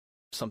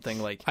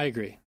 something like... I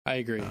agree.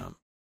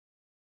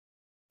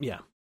 Yeah.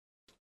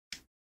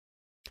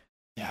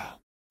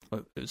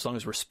 As long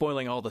as we're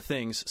spoiling all the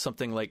things,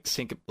 something like,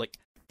 think of, like,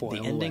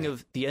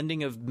 the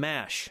ending of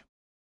MASH.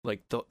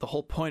 Like, the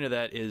whole point of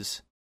that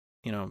is,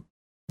 you know,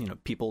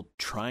 people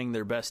trying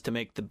their best to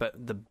make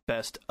the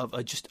best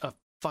of just a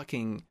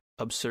fucking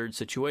absurd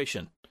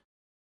situation,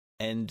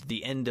 and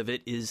the end of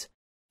it is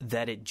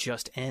that it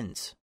just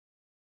ends.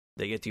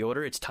 They get the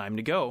order, it's time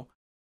to go.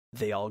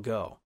 They all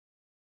go,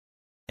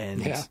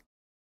 and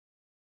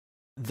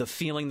the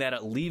feeling that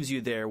it leaves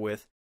you there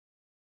with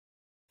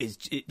is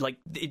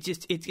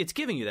it's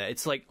giving you that.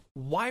 It's like,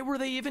 why were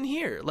they even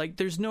here? Like,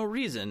 there's no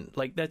reason.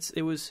 Like,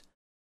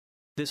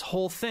 this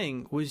whole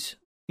thing was,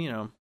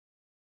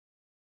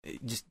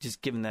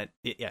 just given that,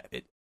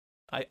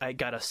 I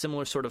got a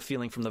similar sort of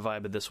feeling from the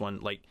vibe of this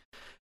one. Like,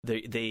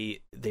 they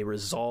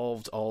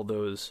resolved all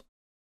those,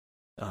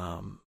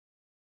 all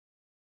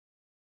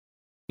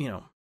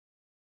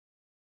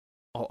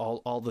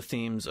the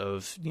themes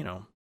of,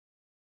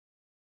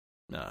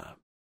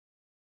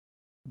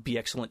 be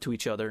excellent to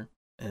each other,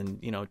 and,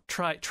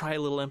 try a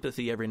little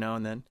empathy every now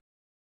and then.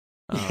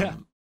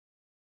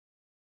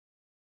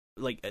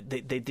 Like, they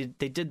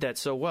did that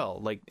so well,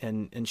 like,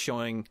 and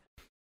showing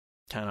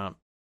kind of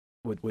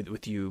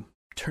with you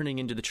turning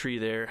into the tree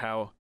there,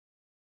 how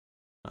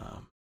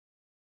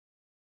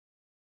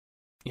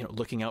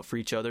looking out for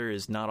each other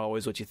is not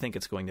always what you think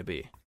it's going to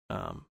be,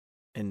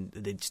 and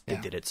they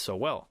did it so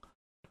well.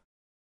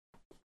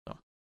 So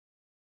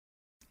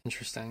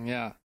interesting.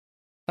 Yeah,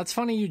 that's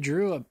funny you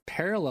drew a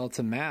parallel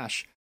to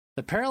MASH.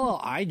 The parallel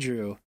I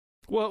drew,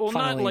 well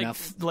not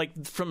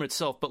like from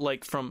itself, but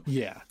like from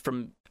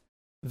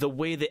the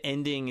way the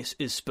ending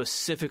is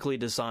specifically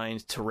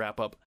designed to wrap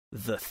up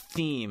the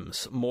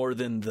themes more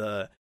than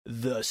the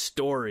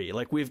story.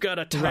 Like, we've got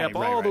to tie up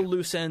all the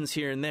loose ends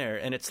here and there,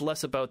 and it's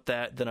less about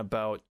that than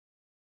about,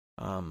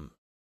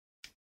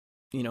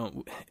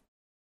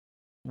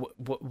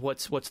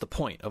 what's the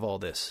point of all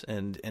this?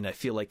 And I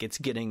feel like it's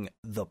getting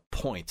the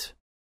point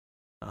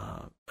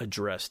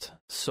addressed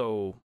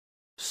so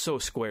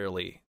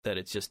squarely that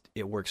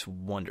it works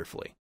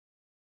wonderfully.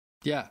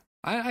 Yeah,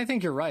 I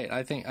think you're right.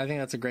 I think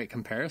that's a great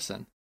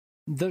comparison.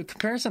 The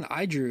comparison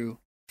I drew,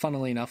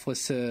 funnily enough,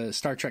 was to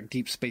Star Trek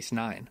Deep Space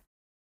Nine.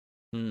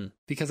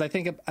 Because I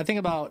think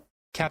about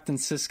Captain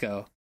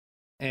Sisko,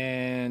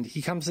 and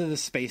he comes to the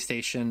space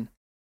station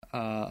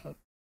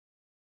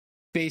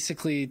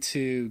basically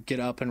to get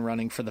up and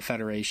running for the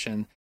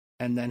Federation,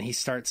 and then he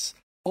starts,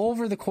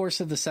 over the course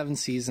of the 7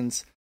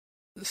 seasons,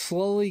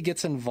 slowly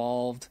gets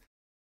involved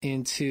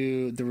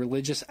into the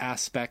religious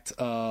aspect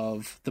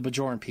of the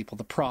Bajoran people,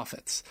 the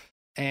prophets.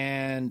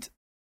 And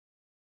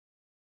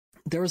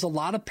there was a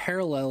lot of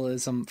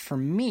parallelism for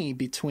me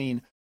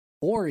between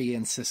Ori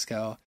and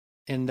Sisko,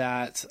 in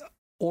that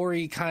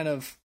Ori kind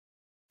of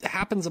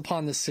happens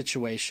upon this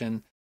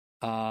situation,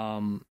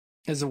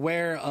 is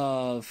aware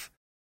of,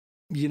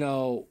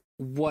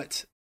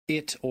 what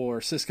it or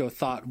Sisko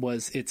thought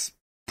was its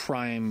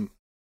prime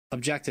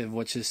objective,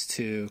 which is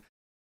to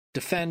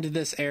defend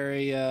this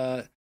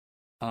area,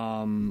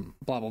 blah,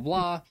 blah,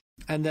 blah.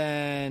 And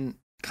then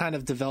kind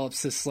of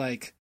develops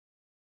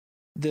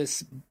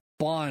this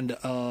bond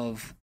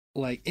of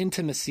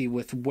intimacy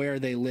with where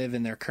they live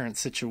in their current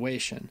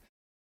situation.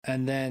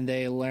 And then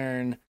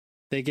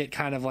they get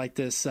kind of like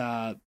this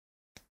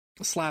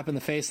slap in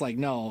the face, like,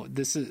 no,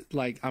 this is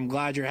I'm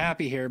glad you're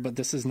happy here, but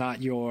this is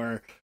not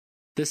your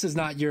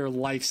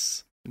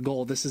life's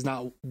goal. This is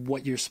not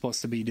what you're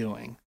supposed to be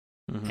doing.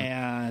 Mm-hmm.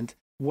 And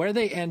where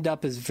they end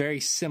up is very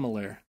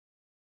similar.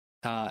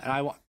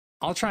 And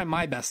I'll try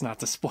my best not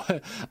to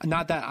spoil.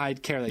 Not that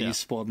I'd care that you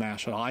spoiled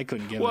MASH at all. I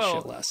couldn't give a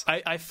shit less.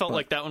 I felt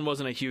like that one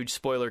wasn't a huge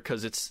spoiler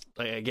because it's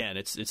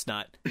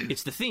not.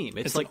 It's the theme.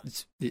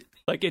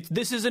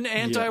 This is an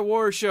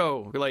anti-war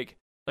show. Like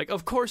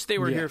of course they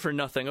were here for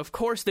nothing. Of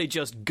course they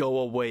just go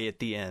away at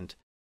the end.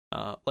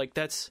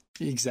 That's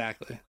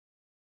exactly.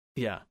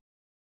 Yeah.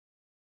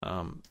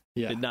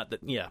 Not that.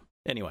 Yeah.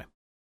 Anyway,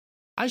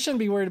 I shouldn't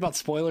be worried about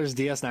spoilers.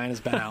 DS9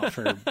 has been out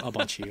for a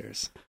bunch of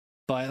years,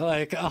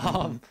 but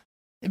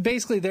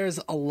basically, there's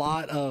a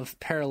lot of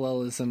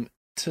parallelism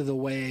to the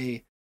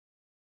way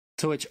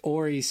to which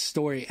Ori's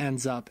story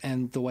ends up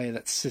and the way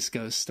that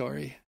Sisko's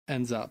story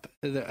ends up.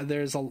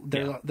 There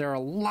are a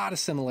lot of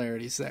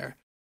similarities there,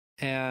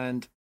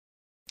 and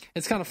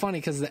it's kind of funny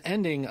because the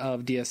ending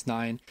of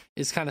DS9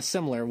 is kind of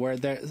similar, where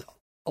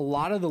a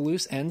lot of the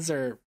loose ends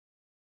are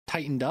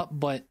tightened up,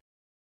 but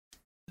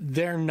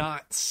they're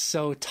not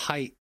so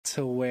tight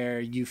to where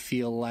you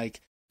feel like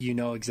you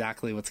know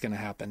exactly what's going to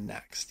happen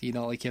next. You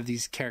have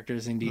these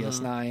characters in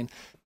DS9,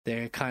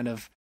 they're kind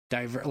of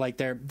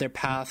their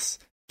paths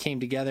came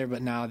together,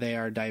 but now they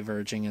are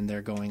diverging and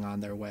they're going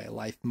on their way.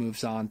 Life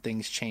moves on,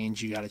 things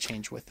change, you got to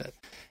change with it.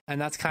 And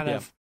that's kind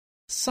of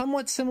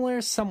somewhat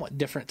similar, somewhat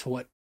different to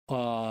what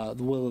the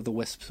Will of the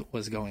Wisps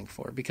was going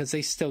for, because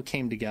they still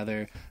came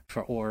together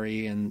for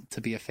Ori and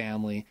to be a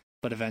family,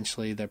 but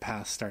eventually their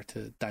paths start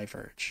to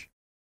diverge.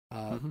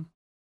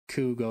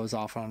 Ku goes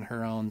off on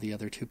her own, the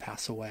other two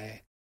pass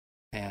away,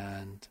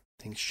 and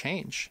things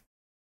change.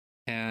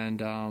 And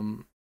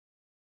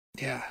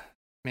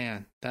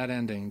man, that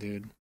ending,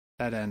 dude.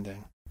 That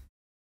ending.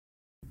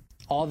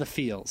 All the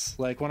feels.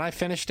 Like when I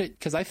finished it,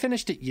 because I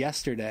finished it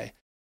yesterday,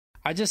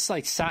 I just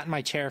sat in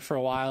my chair for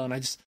a while, and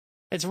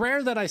it's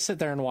rare that I sit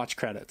there and watch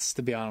credits,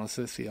 to be honest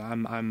with you.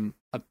 I'm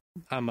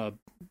a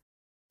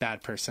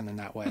bad person in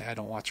that way. I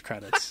don't watch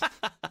credits.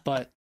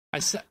 But I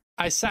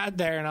sat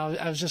there and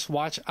I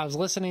was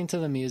listening to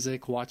the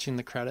music, watching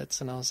the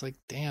credits, and I was like,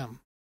 damn.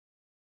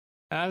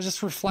 And I was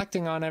just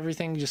reflecting on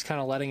everything, just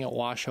kind of letting it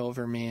wash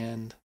over me,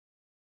 and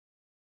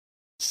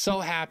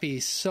so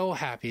happy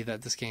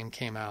that this game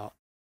came out.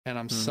 And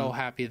I'm so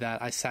happy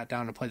that I sat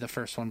down to play the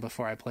first one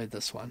before I played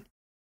this one.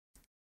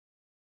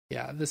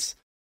 Yeah,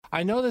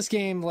 I know this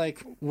game,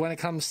 when it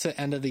comes to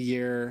end of the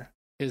year,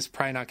 is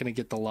probably not going to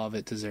get the love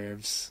it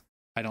deserves,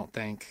 I don't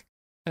think.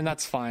 And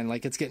that's fine.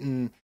 It's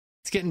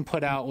getting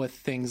put out with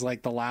things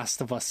like The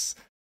Last of Us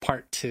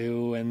Part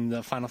 2 and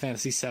the Final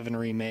Fantasy VII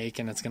Remake,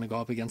 and it's going to go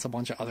up against a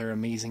bunch of other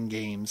amazing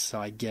games, so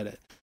I get it.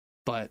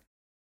 But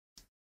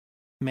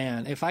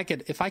man, if I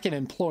could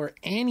implore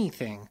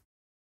anything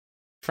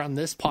from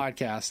this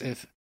podcast,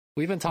 if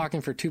we've been talking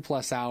for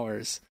 2+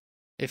 hours,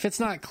 if it's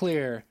not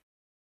clear,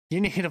 you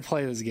need to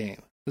play this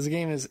game. This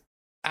game is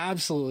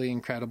absolutely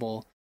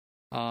incredible.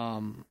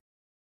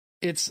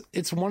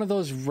 It's one of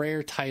those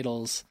rare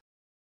titles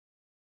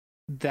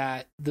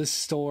that the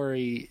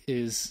story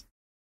is,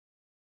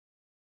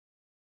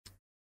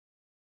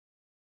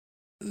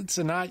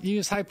 to not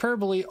use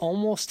hyperbole,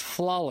 almost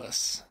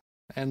flawless,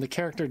 and the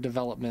character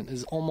development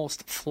is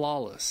almost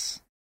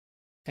flawless,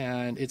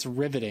 and it's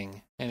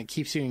riveting, and it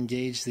keeps you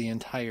engaged the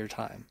entire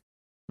time.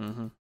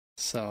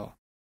 So,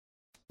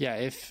 yeah,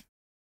 if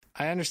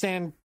I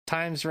understand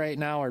times right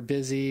now are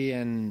busy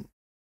and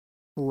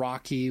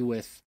rocky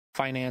with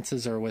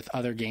finances or with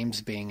other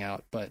games being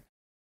out, but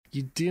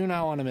you do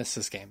not want to miss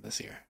this game this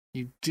year.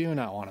 You do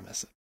not want to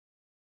miss it.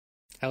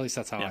 At least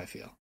that's how I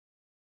feel.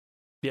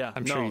 Yeah,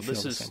 I'm sure you feel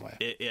the same way.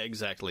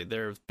 Exactly.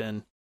 There have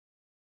been...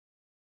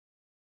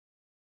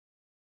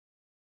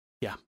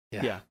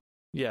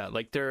 Yeah.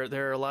 Like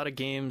there are a lot of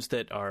games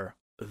that are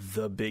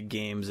the big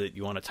games that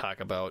you want to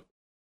talk about,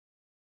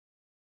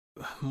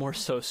 more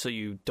so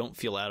you don't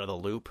feel out of the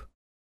loop.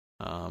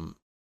 But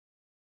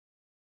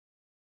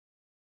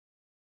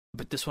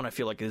this one I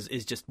feel like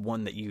is just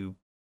one that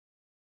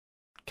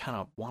kind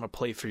of want to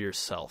play for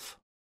yourself.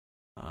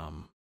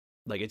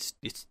 Like it's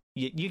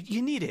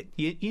you need it.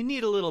 You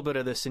need a little bit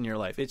of this in your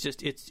life. It's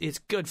just it's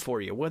good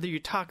for you, whether you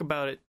talk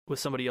about it with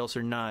somebody else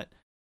or not.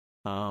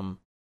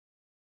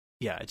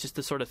 Yeah, it's just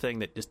the sort of thing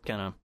that just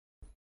kind of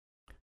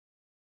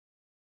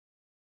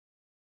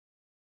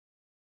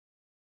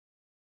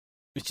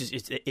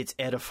it's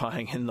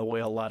edifying in the way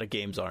a lot of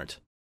games aren't.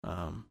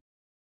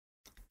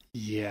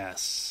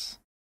 Yes,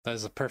 that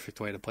is a perfect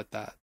way to put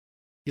that.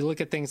 You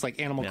look at things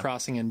like Animal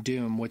Crossing and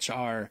Doom, which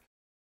are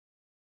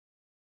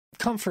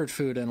comfort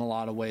food in a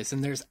lot of ways,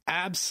 and there's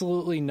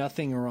absolutely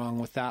nothing wrong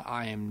with that.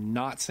 I am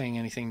not saying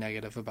anything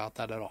negative about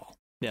that at all.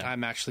 Yeah.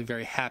 I'm actually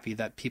very happy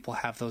that people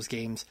have those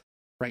games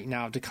right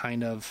now to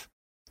kind of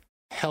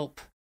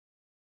help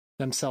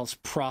themselves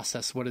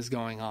process what is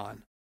going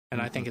on. And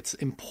I think it's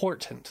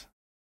important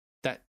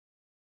that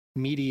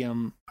media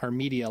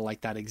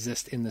like that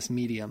exist in this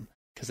medium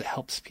because it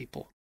helps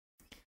people.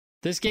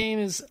 This game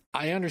is,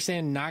 I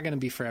understand, not going to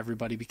be for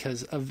everybody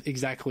because of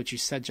exactly what you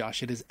said,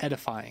 Josh. It is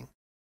edifying.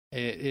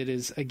 It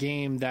is a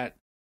game that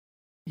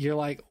you're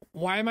like,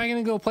 why am I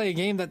going to go play a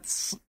game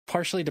that's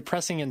partially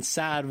depressing and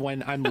sad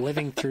when I'm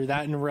living through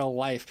that in real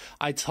life?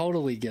 I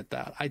totally get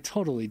that. I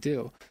totally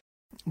do.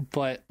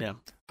 But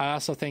I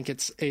also think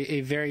it's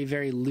a very,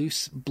 very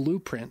loose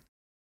blueprint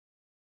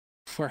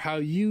for how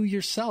you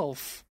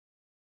yourself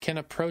can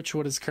approach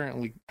what is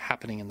currently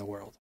happening in the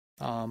world.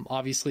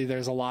 Obviously,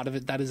 there's a lot of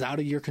it that is out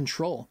of your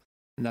control.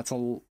 And that's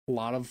a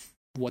lot of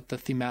what the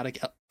thematic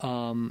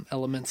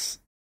elements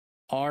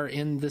are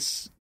in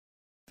this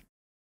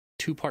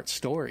two-part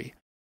story.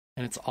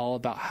 And it's all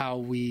about how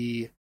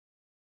we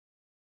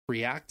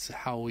react,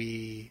 how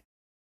we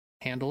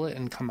handle it,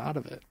 and come out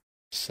of it.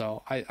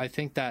 So I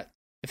think that,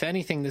 if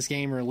anything, this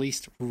game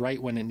released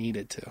right when it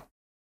needed to.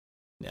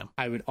 Yeah,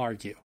 I would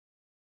argue.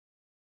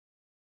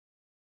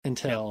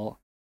 Until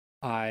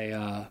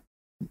I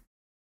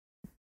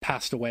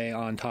passed away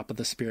on top of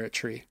the spirit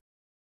tree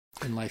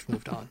and life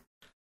moved on,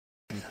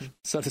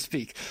 so to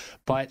speak.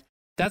 But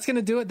that's going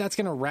to do it. That's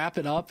going to wrap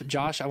it up.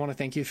 Josh, I want to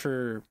thank you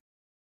for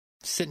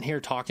sitting here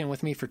talking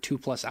with me for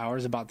 2+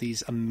 hours about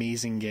these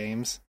amazing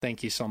games.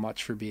 Thank you so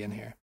much for being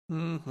here.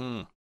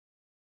 Mm-hmm.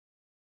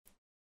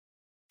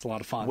 It's a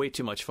lot of fun. Way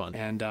too much fun.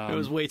 And it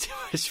was way too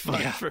much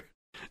fun.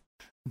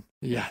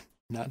 Yeah.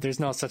 No, there's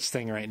no such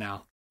thing right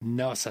now.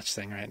 No such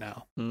thing right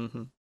now.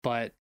 Mm-hmm.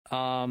 But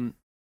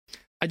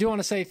I do want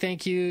to say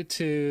thank you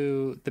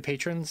to the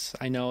patrons.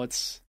 I know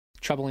it's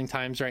troubling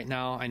times right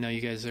now. I know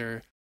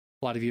a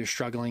lot of you are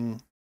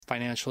struggling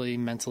financially,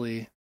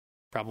 mentally,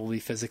 probably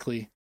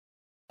physically.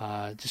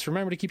 Just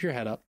remember to keep your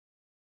head up.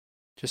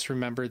 Just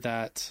remember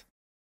that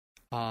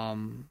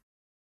times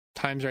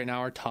right now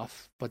are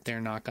tough, but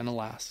they're not going to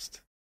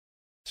last.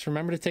 Just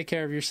remember to take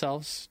care of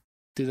yourselves.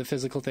 Do the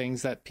physical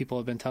things that people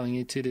have been telling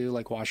you to do,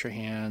 like wash your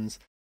hands,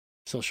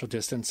 social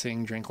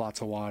distancing, drink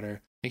lots of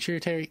water. Make sure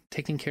you're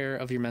taking care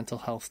of your mental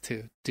health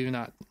too. Do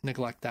not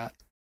neglect that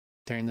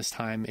during this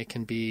time. It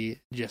can be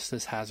just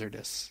as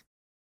hazardous.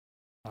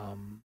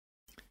 And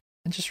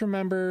just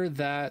remember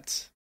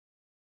that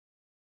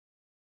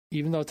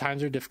even though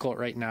times are difficult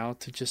right now,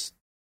 to just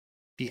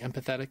be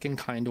empathetic and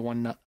kind to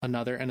one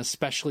another, and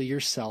especially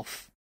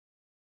yourself.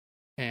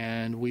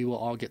 And we will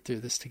all get through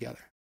this together.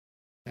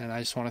 And I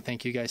just want to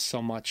thank you guys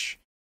so much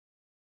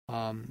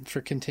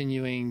for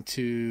continuing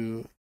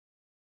to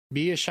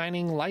be a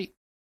shining light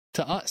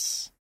to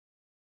us.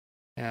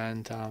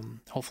 And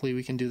hopefully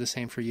we can do the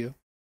same for you.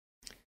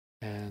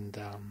 And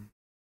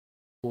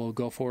we'll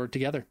go forward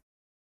together.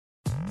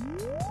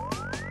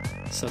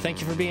 So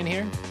thank you for being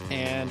here.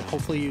 And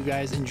hopefully you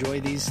guys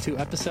enjoy these 2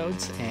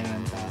 episodes.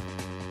 And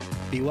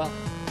be well.